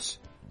humans.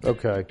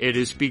 Okay. It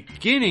is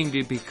beginning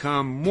to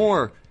become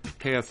more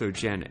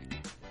pathogenic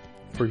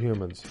for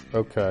humans.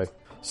 Okay.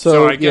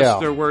 So I guess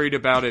they're worried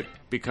about it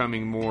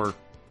becoming more.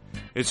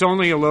 It's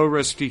only a low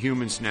risk to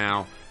humans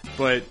now,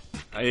 but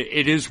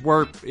it is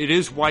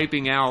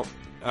wiping out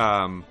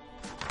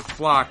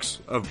flocks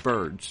of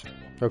birds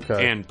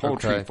and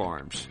poultry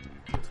farms.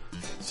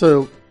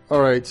 So,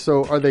 all right.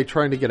 So, are they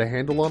trying to get a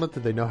handle on it? Do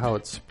they know how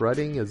it's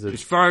spreading? Is it?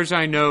 As far as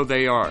I know,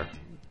 they are,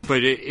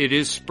 but it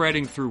is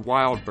spreading through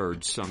wild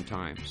birds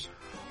sometimes.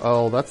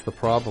 Oh, that's the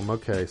problem.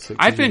 Okay. So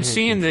I've been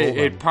seeing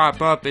it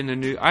pop up in the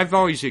news. I've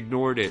always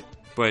ignored it,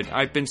 but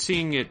I've been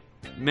seeing it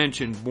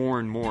mentioned more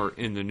and more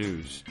in the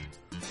news.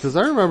 Because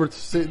I remember,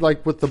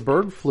 with the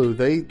bird flu,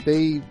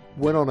 they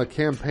went on a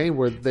campaign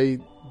where they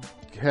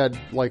had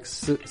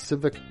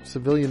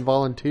civilian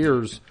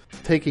volunteers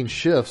taking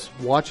shifts,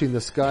 watching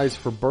the skies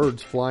for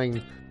birds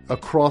flying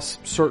across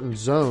certain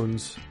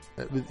zones.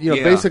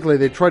 Basically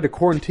they tried to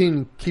quarantine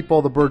and keep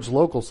all the birds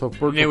local. So if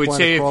birds they would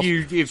say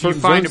if you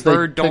find zones, a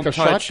bird, don't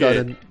touch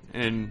it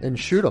and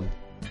shoot them.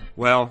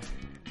 Well,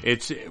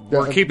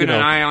 we're keeping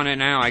an eye on it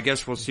now. I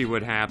guess we'll see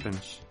what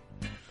happens.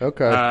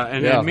 Okay.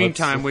 And in the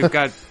meantime, we've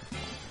got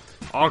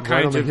all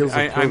kinds of.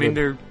 I mean,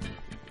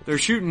 they're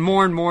shooting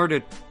more and more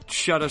to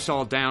shut us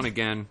all down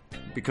again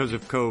because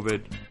of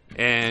COVID.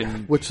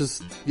 And which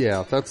is,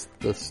 that's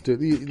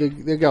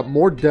they got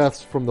more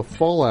deaths from the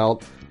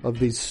fallout of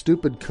these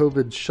stupid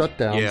COVID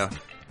shutdowns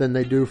than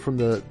they do from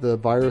the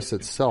virus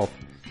itself.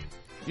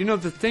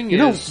 The thing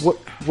is,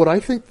 what I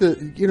think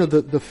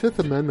the Fifth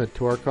Amendment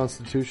to our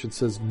Constitution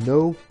says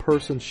no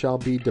person shall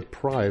be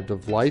deprived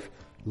of life,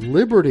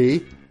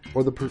 liberty,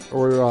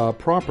 or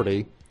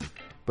property,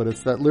 but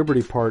it's that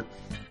liberty part,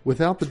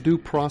 without the due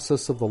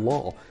process of the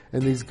law.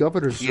 And these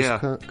governors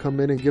just come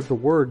in and give the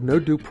word, no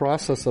due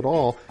process at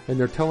all, and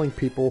they're telling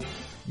people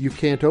you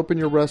can't open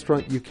your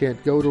restaurant, you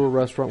can't go to a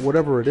restaurant,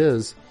 whatever it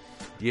is.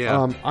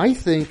 Yeah. I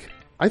think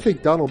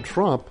Donald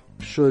Trump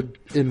should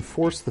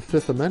enforce the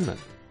Fifth Amendment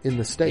in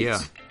the states. Yeah.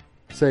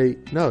 Say,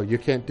 no, you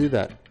can't do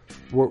that.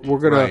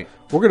 We're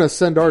gonna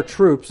send our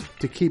troops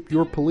to keep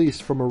your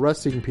police from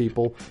arresting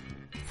people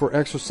for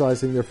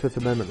exercising their Fifth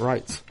Amendment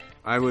rights.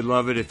 I would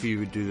love it if you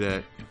would do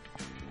that,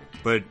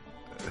 but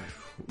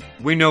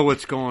we know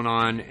what's going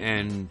on,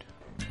 and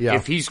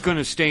if he's going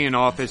to stay in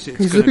office,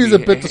 it's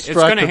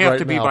going to have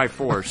to be by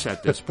force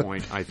at this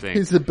point. I think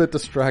he's a bit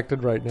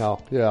distracted right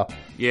now. Yeah.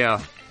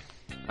 Yeah.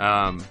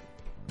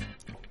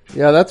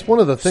 That's one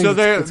of the things. So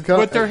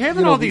they're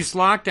having all these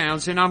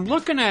lockdowns, and I'm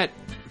looking at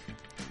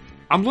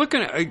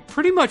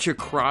pretty much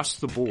across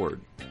the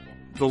board.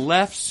 The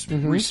left's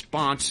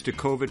response to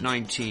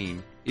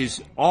COVID-19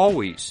 is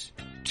always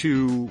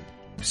to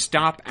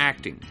stop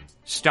acting,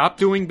 stop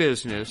doing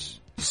business,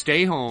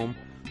 stay home,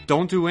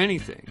 don't do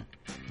anything.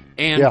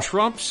 And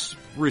Trump's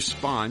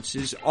response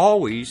is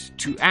always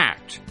to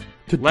act.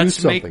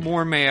 Let's make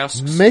more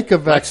masks. Make a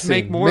vaccine. Let's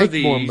make more of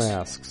these. More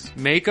masks.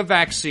 Make a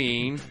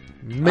vaccine.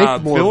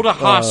 Make more, build a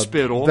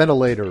hospital.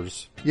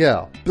 Ventilators.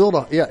 Yeah.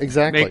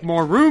 Exactly. Make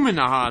more room in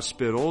the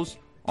hospitals.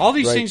 All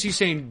these things he's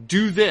saying,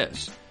 do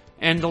this.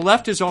 And the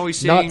left is always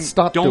saying,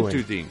 don't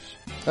do things.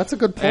 That's a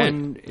good point.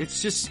 And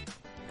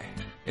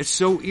it's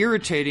so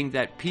irritating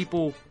that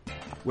people,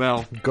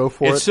 go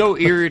for it. It's so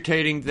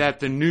irritating that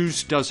the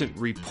news doesn't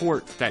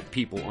report that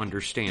people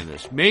understand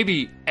this.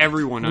 Maybe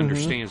everyone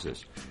understands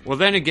this. Well,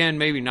 then again,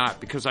 maybe not,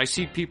 because I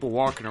see people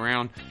walking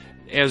around,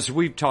 as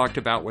we've talked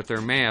about, with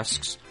their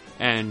masks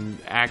and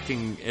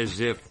acting as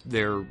if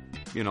they're,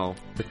 they're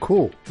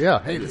cool.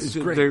 Yeah. Hey, this is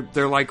great.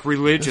 They're like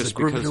religious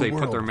because they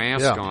put their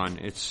mask on.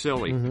 It's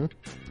silly.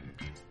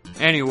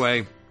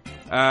 Anyway,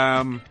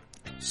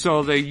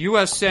 so the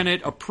U.S.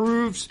 Senate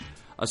approves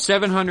a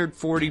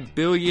 $740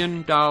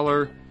 billion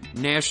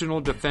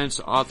National Defense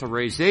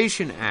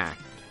Authorization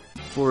Act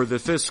for the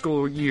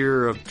fiscal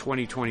year of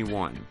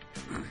 2021.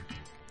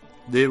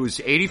 It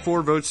was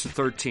 84 votes to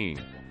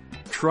 13.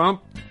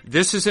 Trump,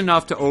 this is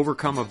enough to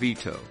overcome a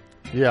veto.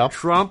 Yeah.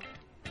 Trump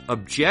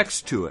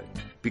objects to it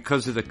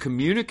because of the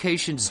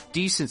Communications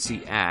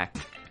Decency Act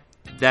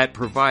that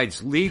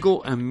provides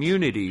legal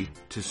immunity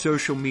to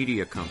social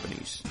media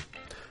companies.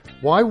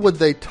 Why would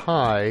they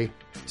tie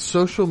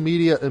social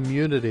media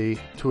immunity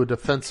to a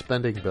defense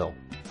spending bill?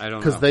 I don't know.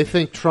 Because they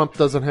think Trump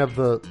doesn't have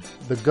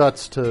the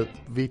guts to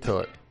veto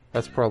it.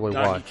 That's probably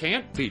why. He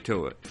can't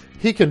veto it.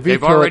 He can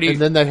veto it, and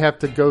then they have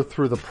to go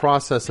through the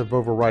process of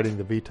overriding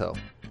the veto.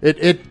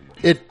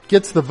 It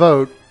gets the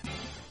vote,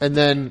 and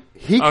then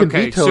he can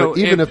veto it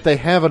even if they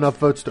have enough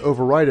votes to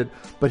override it,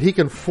 but he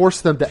can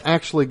force them to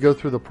actually go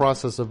through the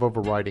process of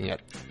overriding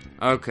it.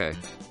 Okay.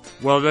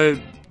 Well,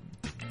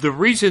 the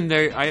reason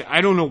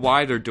I don't know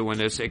why they're doing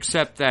this,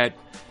 except that,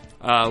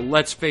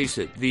 let's face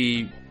it,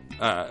 the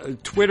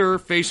Twitter,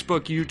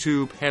 Facebook,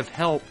 YouTube have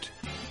helped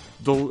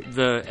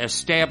the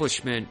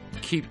establishment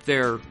keep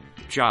their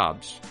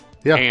jobs.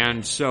 Yeah.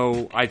 And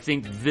so I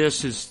think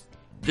this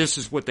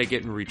is what they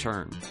get in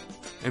return.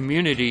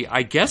 Immunity,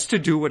 I guess, to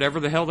do whatever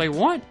the hell they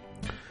want.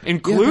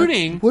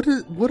 Including what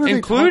are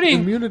they talking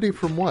immunity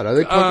from? What are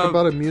they talking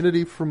about?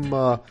 Immunity from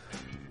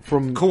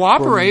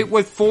cooperate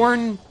with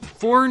foreign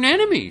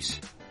enemies.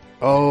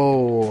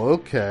 Oh,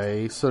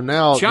 okay. So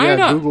now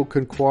China. Google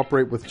can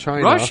cooperate with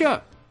China,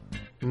 Russia.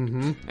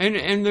 Mm-hmm.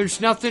 And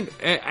there's nothing.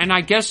 And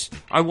I guess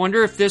I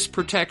wonder if this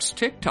protects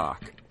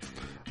TikTok.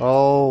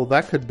 Oh,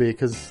 that could be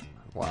because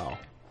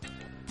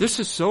this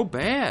is so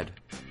bad.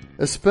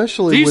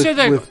 Especially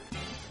with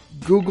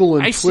Google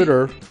and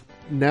Twitter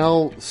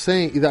now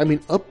saying,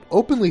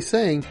 openly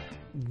saying,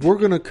 we're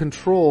going to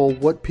control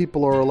what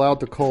people are allowed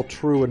to call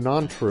true and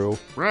non-true.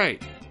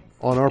 Right.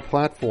 On our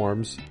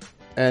platforms.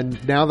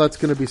 And now that's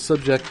going to be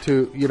subject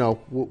to,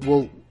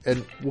 we'll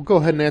go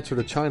ahead and answer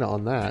to China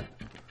on that.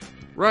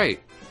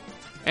 Right.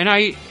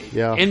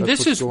 And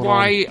this is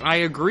why I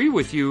agree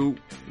with you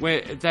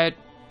that,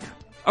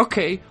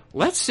 okay,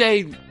 let's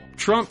say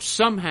Trump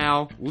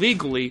somehow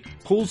legally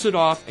pulls it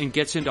off and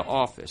gets into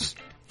office.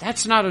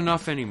 That's not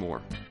enough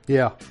anymore.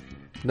 Yeah.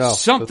 No.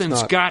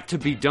 Something's got to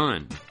be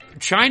done.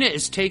 China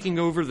is taking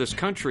over this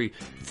country.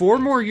 4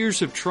 more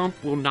years of Trump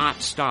will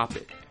not stop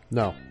it.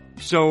 No.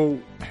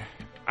 So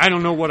I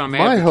don't know what I'm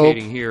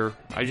advocating here.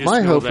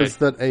 My hope is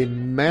that a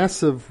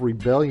massive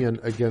rebellion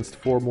against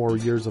 4 more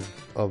years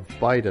of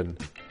Biden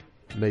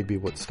may be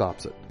what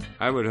stops it.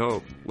 I would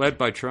hope. Led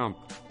by Trump.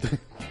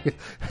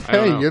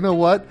 Hey, you know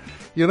what?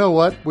 You know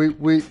what?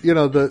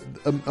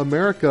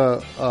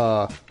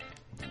 America,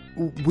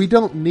 we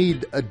don't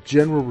need a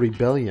general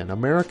rebellion.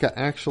 America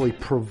actually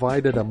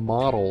provided a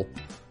model,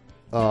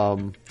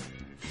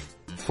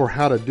 for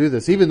how to do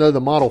this. Even though the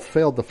model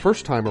failed the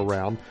first time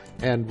around,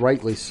 and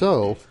rightly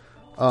so,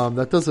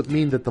 that doesn't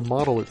mean that the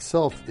model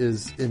itself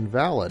is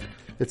invalid.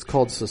 It's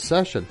called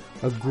secession.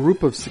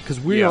 Because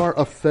we are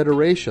a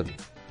federation.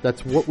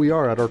 That's what we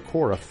are at our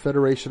core, a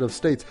federation of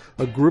states.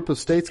 A group of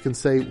states can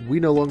say, we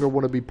no longer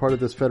want to be part of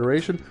this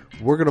federation.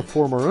 We're going to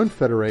form our own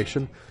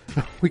federation.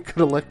 We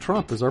could elect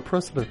Trump as our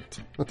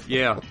president.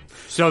 Yeah.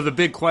 So the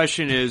big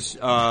question is,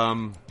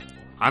 I'm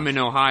in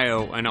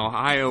Ohio, and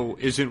Ohio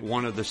isn't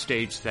one of the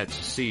states that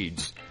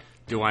secedes.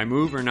 Do I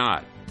move or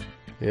not?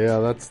 Yeah,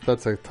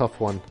 that's a tough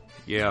one.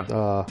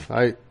 Yeah.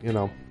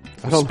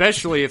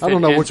 Especially if I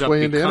don't know which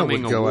way Indiana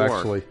would go,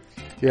 actually.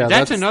 Yeah,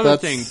 that's another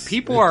thing.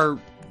 People are...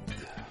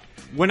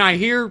 When I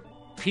hear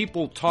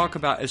people talk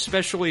about,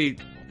 especially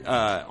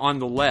on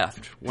the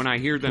left, when I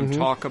hear them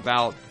talk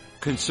about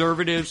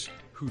conservatives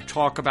who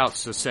talk about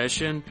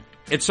secession,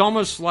 it's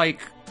almost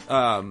like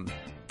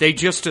they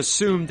just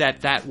assume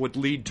that would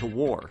lead to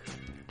war.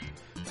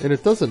 And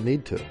it doesn't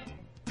need to.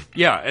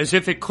 Yeah, as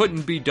if it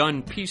couldn't be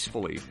done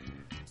peacefully.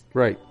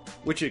 Right.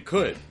 Which it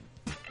could.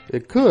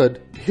 It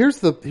could. Here's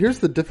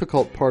the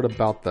difficult part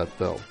about that,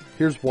 though.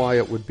 Here's why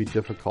it would be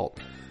difficult.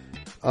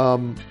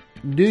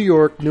 New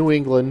York, New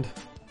England,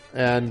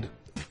 and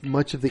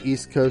much of the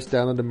East Coast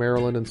down into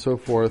Maryland and so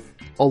forth,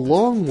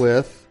 along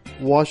with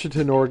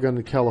Washington, Oregon,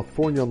 and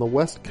California on the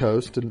West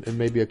Coast, and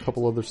maybe a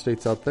couple other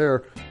states out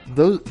there,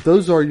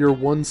 those are your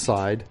one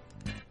side,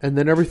 and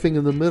then everything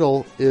in the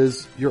middle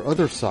is your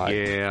other side.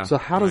 Yeah. So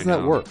how does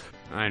that work?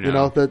 I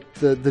know.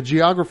 The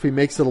geography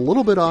makes it a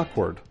little bit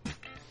awkward.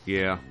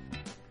 Yeah.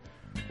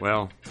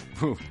 Well,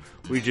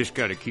 we just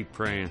got to keep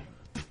praying.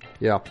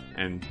 Yeah.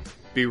 And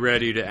be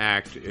ready to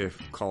act if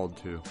called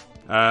to.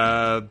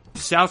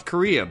 South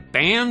Korea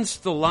bans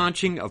the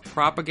launching of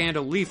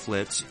propaganda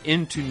leaflets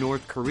into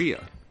North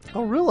Korea.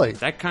 Oh, really?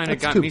 That kind of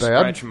got me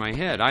scratching my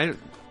head.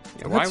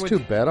 That's too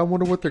bad. I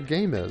wonder what their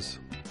game is.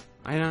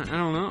 I don't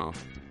know.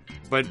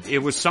 But it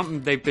was something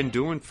they've been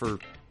doing for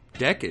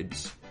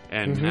decades,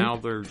 and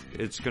now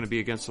it's going to be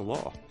against the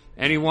law.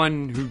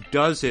 Anyone who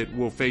does it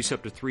will face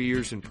up to 3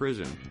 years in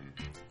prison,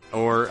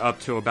 or up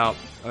to about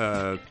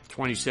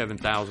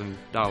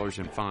 $27,000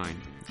 in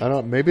fine. I don't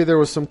know. Maybe there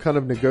was some kind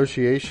of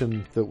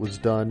negotiation that was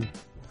done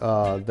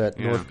that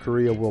North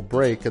Korea will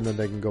break, and then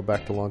they can go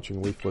back to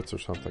launching leaflets or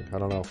something. I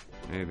don't know.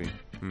 Maybe.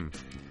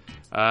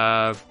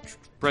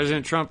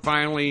 President Trump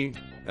finally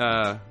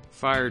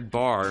fired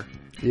Barr.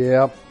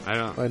 Yep.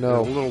 I know.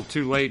 A little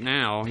too late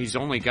now. He's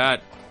only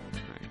got.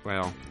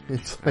 Well,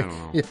 it's like, I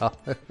don't know. Yeah.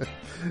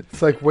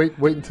 It's like wait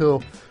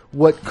until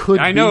what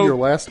could be your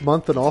last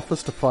month in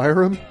office to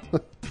fire him.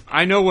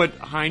 I know what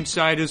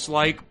hindsight is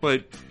like,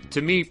 but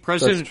to me,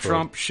 President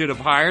Trump should have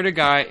hired a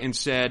guy and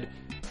said,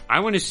 I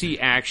want to see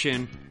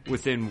action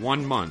within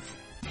 1 month.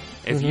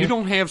 If you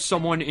don't have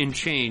someone in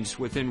chains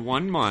within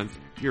 1 month,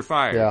 you're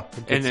fired. Yeah,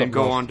 and then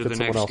go on to the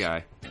next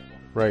guy.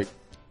 Right.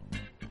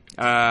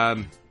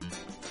 The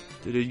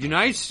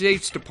United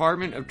States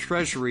Department of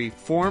Treasury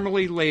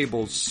formally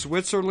labels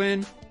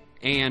Switzerland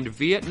and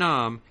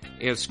Vietnam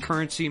as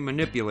currency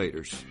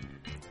manipulators.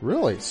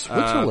 Really?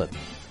 Switzerland?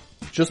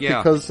 Just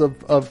because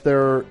of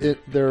their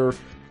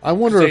I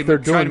wonder if they're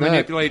doing that. They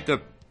manipulate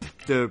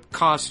the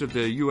cost of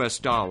the U.S.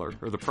 dollar,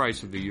 or the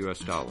price of the U.S.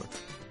 dollar.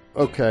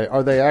 Okay.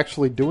 Are they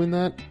actually doing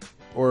that?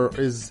 Or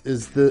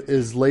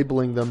is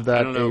labeling them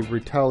that a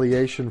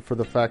retaliation for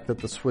the fact that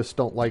the Swiss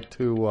don't like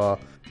to,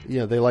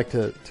 they like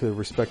to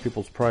respect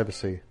people's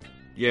privacy?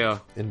 Yeah,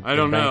 I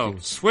don't know.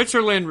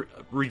 Switzerland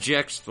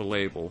rejects the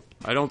label.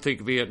 I don't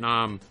think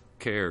Vietnam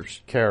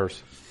cares.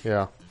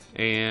 Yeah.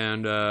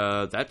 And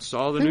that's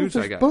all the news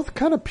I got. Both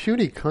kind of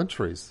puny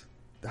countries.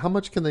 How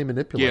much can they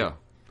manipulate? Yeah.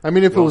 I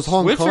mean, if it was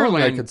Hong Kong,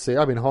 I could see.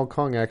 I mean, Hong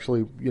Kong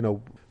actually,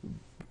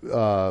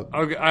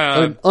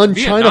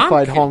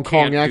 un-China-fied Hong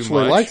Kong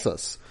actually likes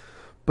us.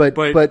 But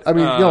I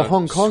mean,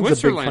 Hong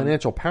Kong's a big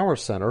financial power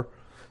center.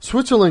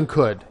 Switzerland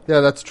could.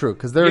 Yeah, that's true,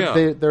 because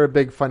they're a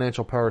big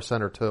financial power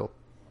center too.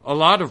 A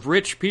lot of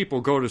rich people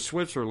go to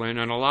Switzerland,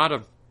 and a lot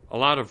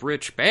of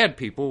rich bad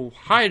people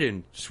hide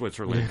in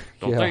Switzerland,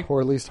 don't they?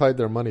 Or at least hide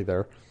their money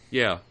there.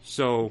 Yeah,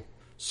 so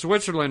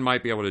Switzerland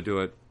might be able to do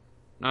it.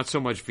 Not so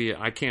much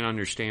I can't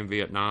understand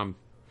Vietnam.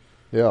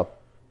 Yeah.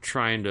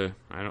 Trying to,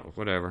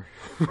 whatever.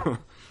 All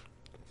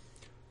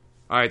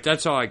right,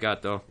 that's all I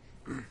got, though.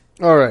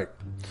 All right.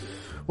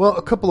 Well,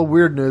 a couple of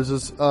weird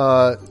newses.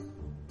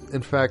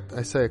 In fact,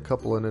 I say a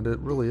couple, and it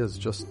really is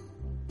just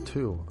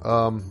two.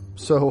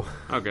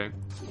 Okay.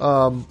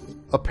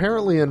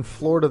 Apparently in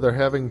Florida, they're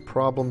having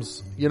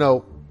problems.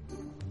 You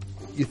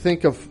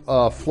think of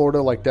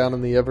Florida like down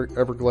in the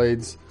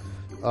Everglades.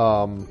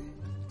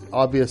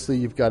 Obviously,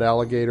 you've got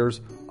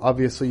alligators.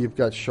 Obviously, you've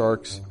got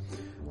sharks.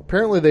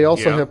 Apparently, they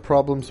also have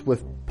problems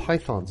with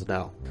pythons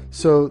now.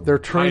 So they're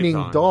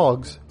training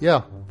dogs.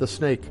 Yeah, the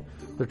snake.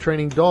 They're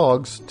training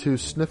dogs to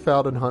sniff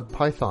out and hunt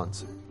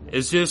pythons.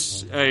 Is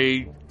this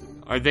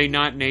Are they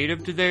not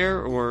native to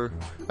there, or?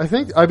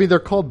 I mean, they're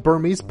called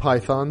Burmese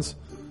pythons.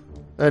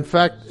 In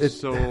fact,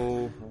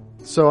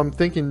 So I'm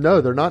thinking,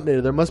 no, they're not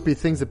native. There must be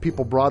things that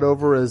people brought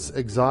over as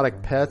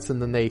exotic pets,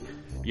 and then they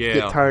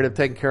get tired of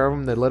taking care of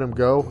them. They let them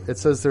go. It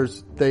says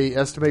they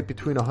estimate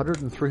between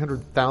 100 and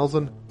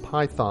 300,000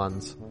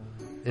 pythons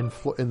in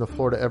the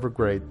Florida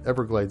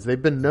Everglades.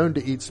 They've been known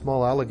to eat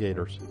small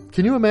alligators.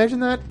 Can you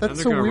imagine that?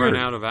 That's so weird. They're going to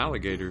run out of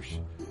alligators.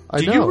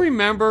 Do you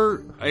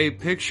remember a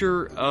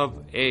picture of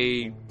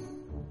a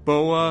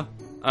boa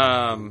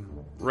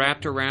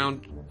wrapped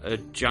around a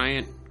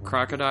giant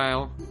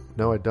crocodile?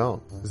 No, I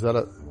don't. Is that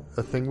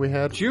a thing we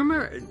had? Do you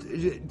remember?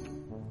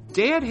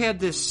 Dad had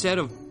this set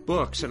of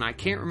books, and I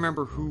can't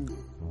remember who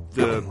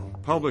the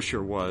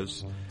publisher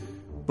was,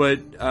 but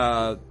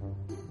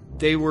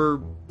they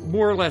were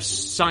more or less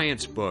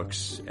science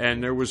books,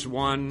 and there was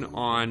one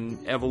on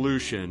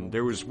evolution,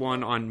 there was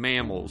one on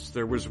mammals,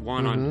 there was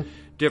one on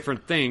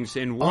different things.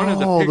 In one of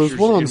the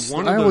pictures,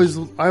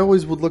 I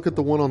always would look at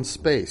the one on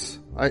space.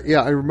 I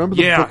remember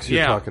the books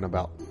you're talking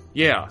about.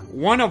 Yeah,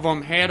 one of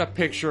them had a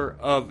picture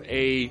of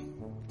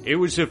it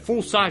was a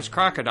full-size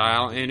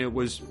crocodile, and it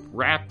was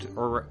wrapped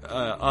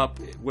up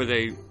with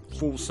a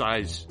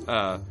full-size,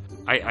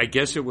 I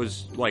guess it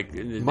was like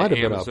the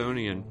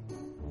Amazonian.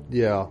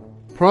 Yeah,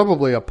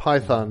 probably a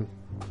python.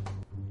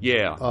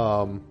 Yeah.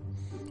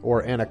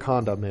 Or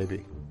anaconda,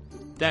 maybe.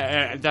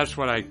 That's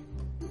what I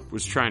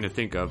was trying to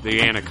think of,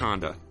 the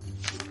anaconda.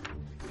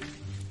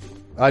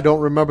 I don't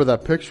remember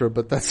that picture,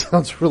 but that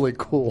sounds really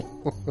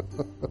cool.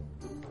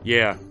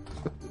 Yeah.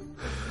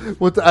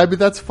 I mean,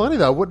 that's funny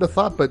though. I wouldn't have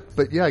thought,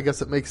 but yeah, I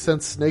guess it makes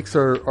sense. Snakes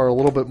are a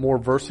little bit more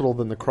versatile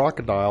than the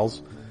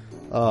crocodiles.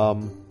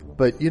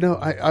 But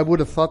I would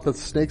have thought that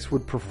snakes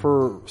would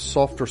prefer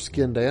softer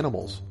skinned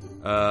animals.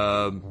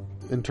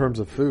 In terms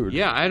of food.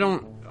 Yeah, I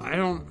don't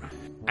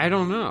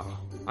know.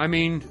 I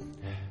mean,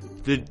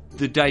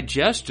 the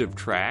digestive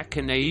tract,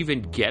 can they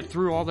even get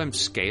through all them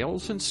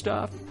scales and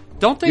stuff?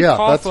 Don't they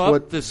cough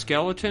up the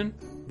skeleton?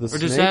 Or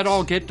does that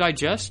all get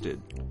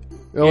digested?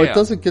 No, it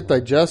doesn't get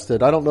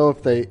digested. I don't know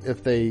if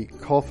they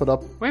cough it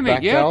up. Wait a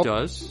minute, out. It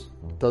does.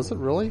 Does it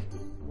really?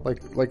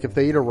 Like if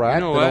they eat a rat,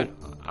 you know what?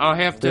 I'll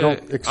have to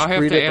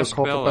ask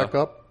Bella. It back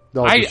up?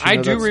 No, I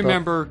do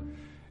remember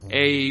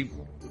a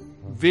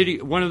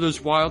video, one of those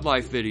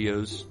wildlife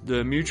videos,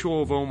 the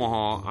Mutual of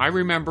Omaha. I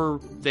remember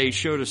they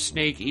showed a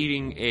snake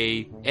eating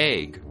a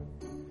egg.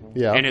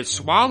 Yeah. And it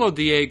swallowed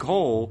the egg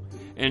whole,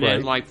 and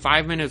then like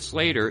 5 minutes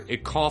later,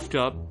 it coughed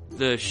up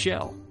the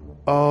shell.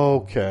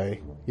 Okay.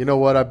 You know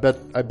what? I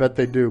bet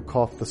they do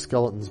cough the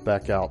skeletons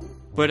back out.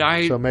 But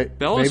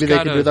maybe they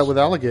can do that with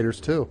alligators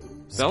too.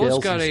 Bella's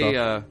got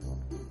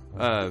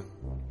a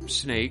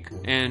snake,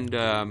 and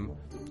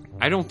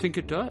I don't think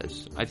it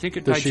does. I think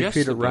it digests. Does she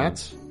feed it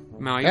rats?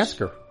 Mice. Ask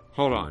her.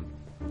 Hold on.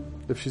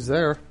 If she's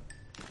there.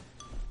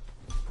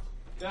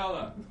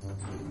 Bella,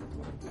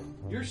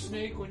 your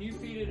snake, when you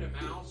feed it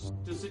a mouse,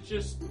 does it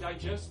just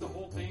digest the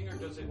whole thing, or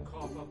does it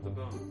cough up the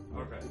bone?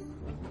 Okay.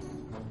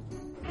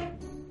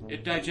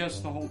 It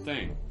digests the whole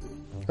thing.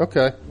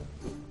 Okay.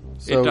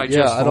 So, it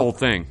digests the whole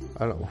thing.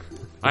 I don't.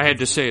 I had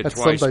to say it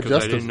twice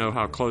because I didn't know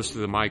how close to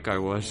the mic I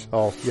was.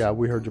 Oh, yeah,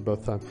 we heard you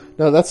both times.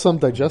 No, that's some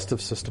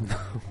digestive system.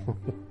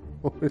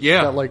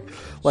 Yeah. Like,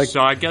 so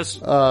I guess...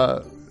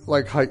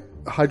 like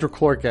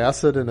hydrochloric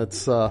acid and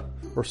its or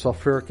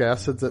sulfuric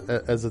acid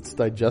as its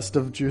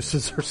digestive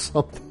juices or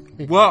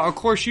something. Well, of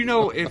course,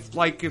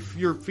 if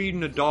you're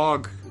feeding a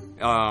dog,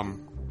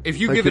 if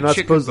you give it chicken bones, you're not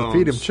supposed to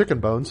feed him chicken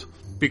bones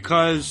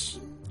because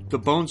the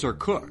bones are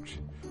cooked.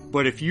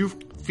 But if you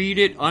feed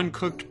it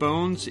uncooked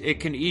bones,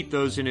 it can eat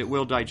those and it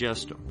will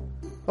digest them.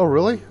 Oh,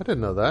 really? I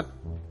didn't know that.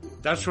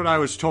 That's what I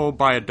was told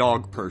by a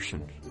dog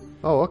person.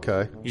 Oh,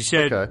 okay. He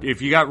said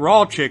if you got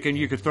raw chicken,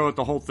 you could throw it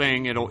the whole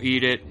thing, it'll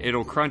eat it,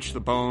 it'll crunch the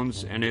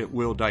bones, and it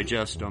will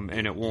digest them,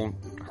 and it won't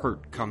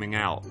hurt coming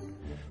out.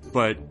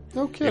 But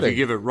if you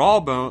give it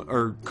raw bone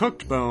or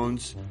cooked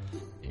bones,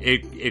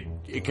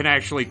 it can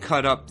actually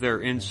cut up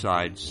their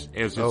insides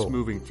as it's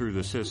moving through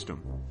the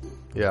system.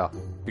 Yeah.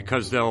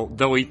 Because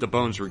they'll eat the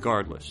bones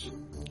regardless.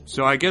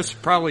 So I guess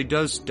it probably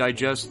does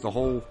digest the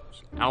whole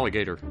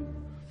alligator.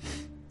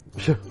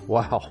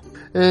 Wow.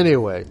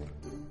 Anyway.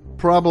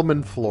 Problem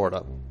in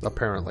Florida,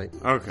 apparently.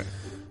 Okay.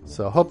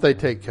 So hope they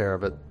take care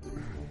of it.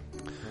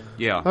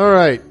 Yeah. All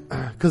right,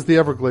 because the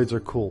Everglades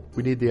are cool.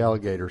 We need the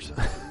alligators.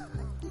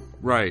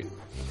 Right.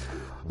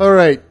 All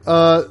right,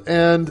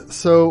 and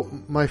so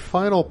my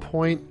final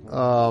point.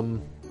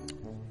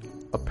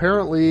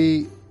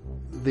 Apparently,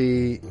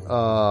 the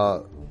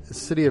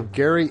city of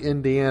Gary,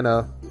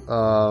 Indiana,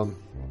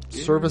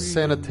 Service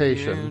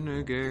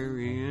Sanitation.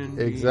 Gary,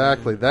 Indiana.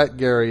 Exactly, that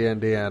Gary,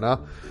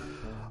 Indiana.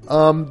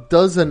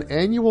 Does an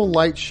annual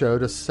light show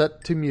to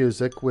set to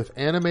music with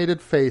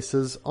animated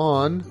faces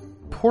on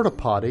porta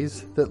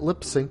potties that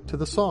lip sync to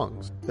the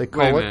songs. They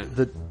call it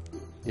the.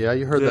 Yeah,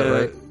 you heard that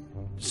right.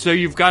 So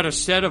you've got a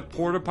set of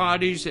porta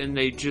potties, and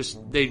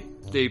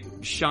they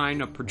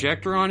shine a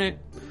projector on it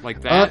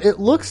like that. It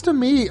looks to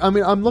me. I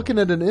mean, I'm looking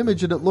at an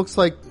image, and it looks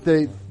like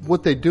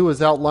what they do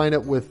is outline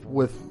it with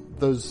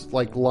those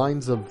like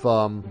lines of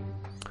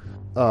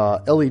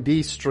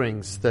LED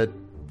strings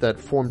that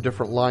form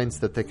different lines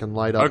that they can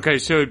light up. Okay,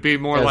 so it'd be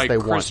more like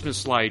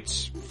Christmas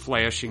lights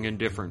flashing in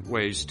different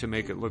ways to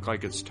make it look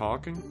like it's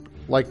talking?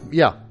 Like,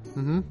 yeah.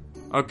 Mm-hmm.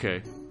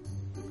 Okay.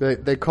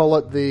 They call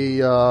it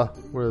the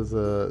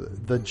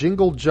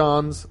Jingle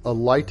Johns A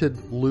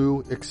Lighted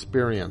Lou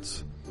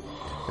Experience.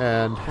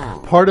 And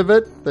part of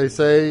it, they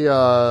say,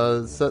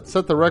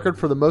 set the record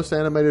for the most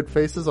animated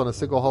faces on a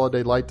single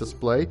holiday light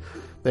display.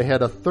 They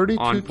had a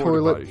 32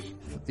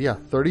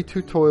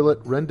 toilet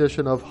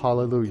rendition of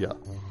Hallelujah.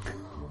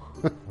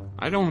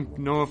 I don't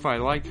know if I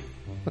like.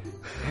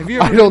 Have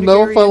you? Ever I don't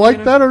know if I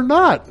like that or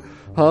not.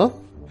 Huh?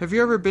 Have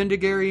you ever been to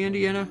Gary,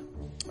 Indiana?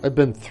 I've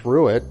been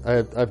through it.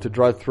 I have to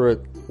drive through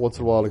it once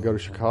in a while to go to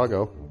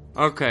Chicago.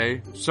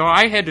 Okay, so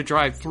I had to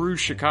drive through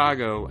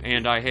Chicago,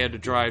 and I had to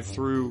drive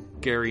through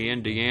Gary,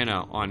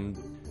 Indiana on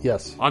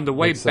the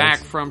way back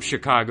from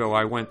Chicago.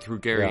 I went through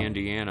Gary,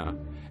 Indiana.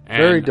 And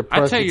very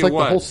depressed. I tell it's you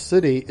like the whole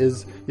city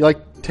is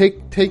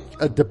take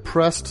a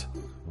depressed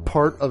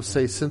part of,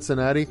 say,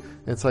 Cincinnati,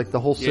 and it's like the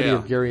whole city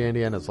of Gary,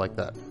 Indiana is like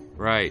that.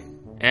 Right,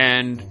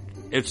 and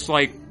it's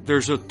like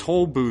there's a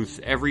toll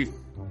booth every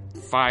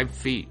 5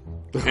 feet,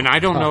 and I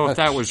don't know if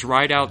that was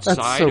right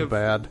outside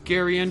of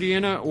Gary,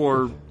 Indiana,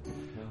 or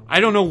I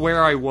don't know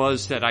where I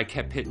was that I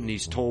kept hitting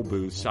these toll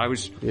booths. I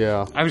was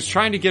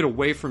trying to get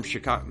away from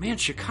Chicago. Man,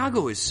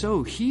 Chicago is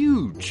so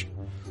huge.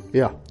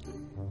 Yeah.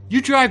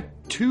 You drive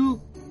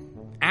 2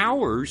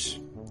 hours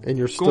and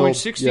you're still going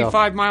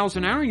 65 miles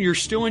an hour and you're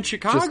still in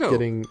Chicago. Just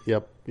getting,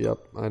 yep,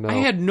 I know. I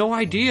had no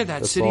idea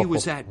that city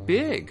was that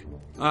big.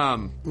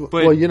 But,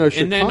 well,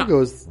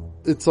 Chicago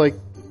it's like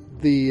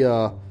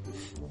the,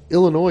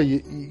 Illinois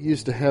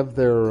used to have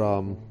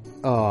their,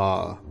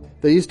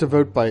 they used to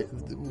vote by,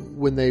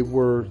 when they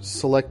were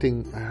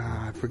selecting,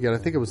 I forget, I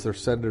think it was their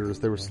senators,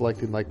 they were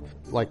selecting like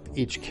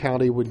each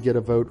county would get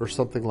a vote or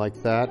something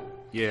like that.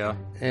 Yeah.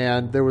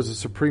 And there was a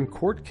Supreme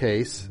Court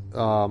case,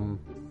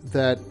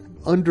 that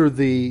under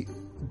the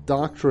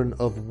doctrine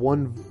of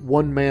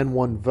one man,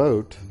 one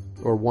vote,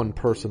 or one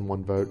person,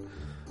 one vote,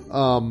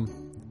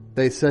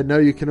 they said, no,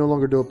 you can no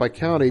longer do it by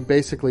county.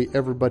 Basically,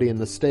 everybody in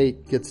the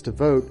state gets to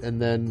vote,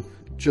 and then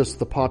just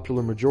the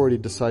popular majority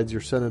decides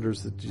your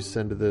senators that you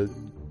send to the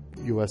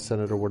U.S.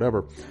 Senate or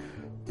whatever.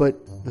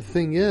 But the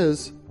thing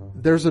is,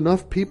 there's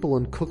enough people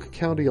in Cook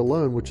County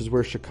alone, which is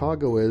where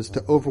Chicago is,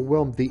 to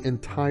overwhelm the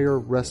entire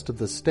rest of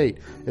the state.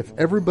 If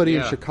everybody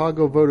in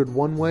Chicago voted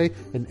one way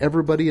and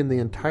everybody in the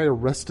entire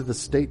rest of the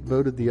state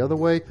voted the other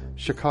way,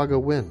 Chicago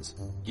wins.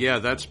 Yeah,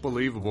 that's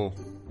believable.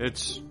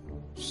 It's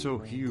so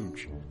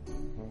huge.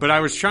 But I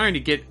was trying to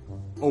get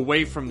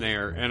away from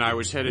there, and I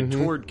was headed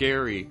toward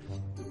Gary.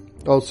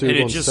 Oh, so you're and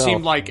going it just south.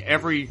 seemed like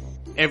every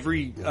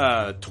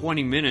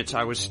 20 minutes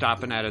I was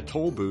stopping at a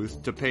toll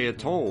booth to pay a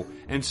toll,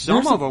 and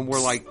some of them were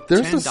like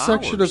there's $10. A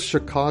section of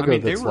Chicago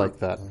that's like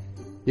that.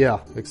 Yeah,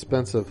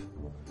 expensive.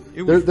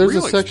 There's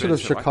a section of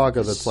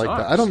Chicago that's like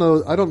that. I don't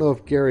know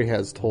if Gary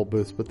has toll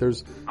booths, but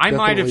there's. I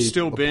might have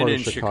still been in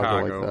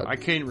Chicago. Like I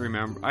can't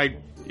remember.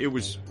 It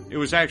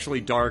was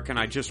actually dark, and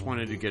I just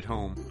wanted to get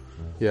home.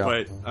 Yeah.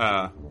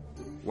 But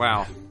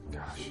wow,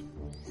 gosh,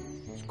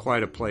 it's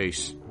quite a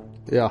place.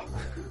 Yeah.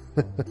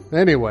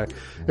 Anyway,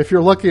 if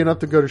you're lucky enough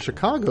to go to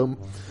Chicago,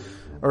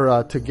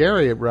 or to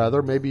Gary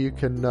rather, maybe you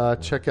can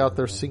check out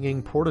their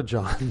singing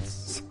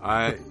porta-johns.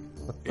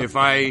 If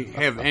I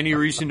have any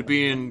reason to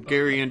be in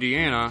Gary,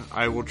 Indiana,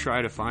 I will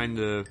try to find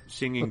the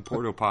singing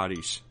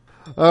porta-potties.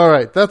 All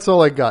right, that's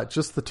all I got.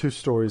 Just the 2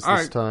 stories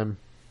this time.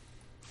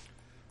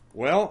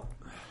 Well,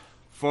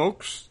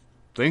 folks,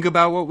 think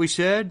about what we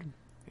said,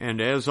 and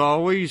as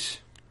always,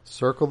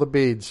 circle the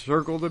beads.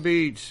 Circle the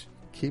beads.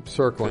 Keep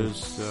circling.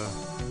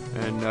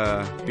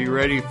 And be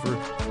ready for...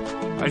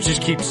 I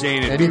just keep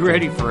saying it. Be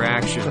ready for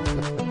action.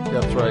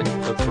 That's right.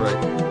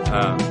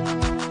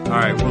 All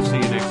right, we'll see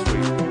you next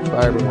week.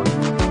 Bye,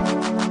 everyone.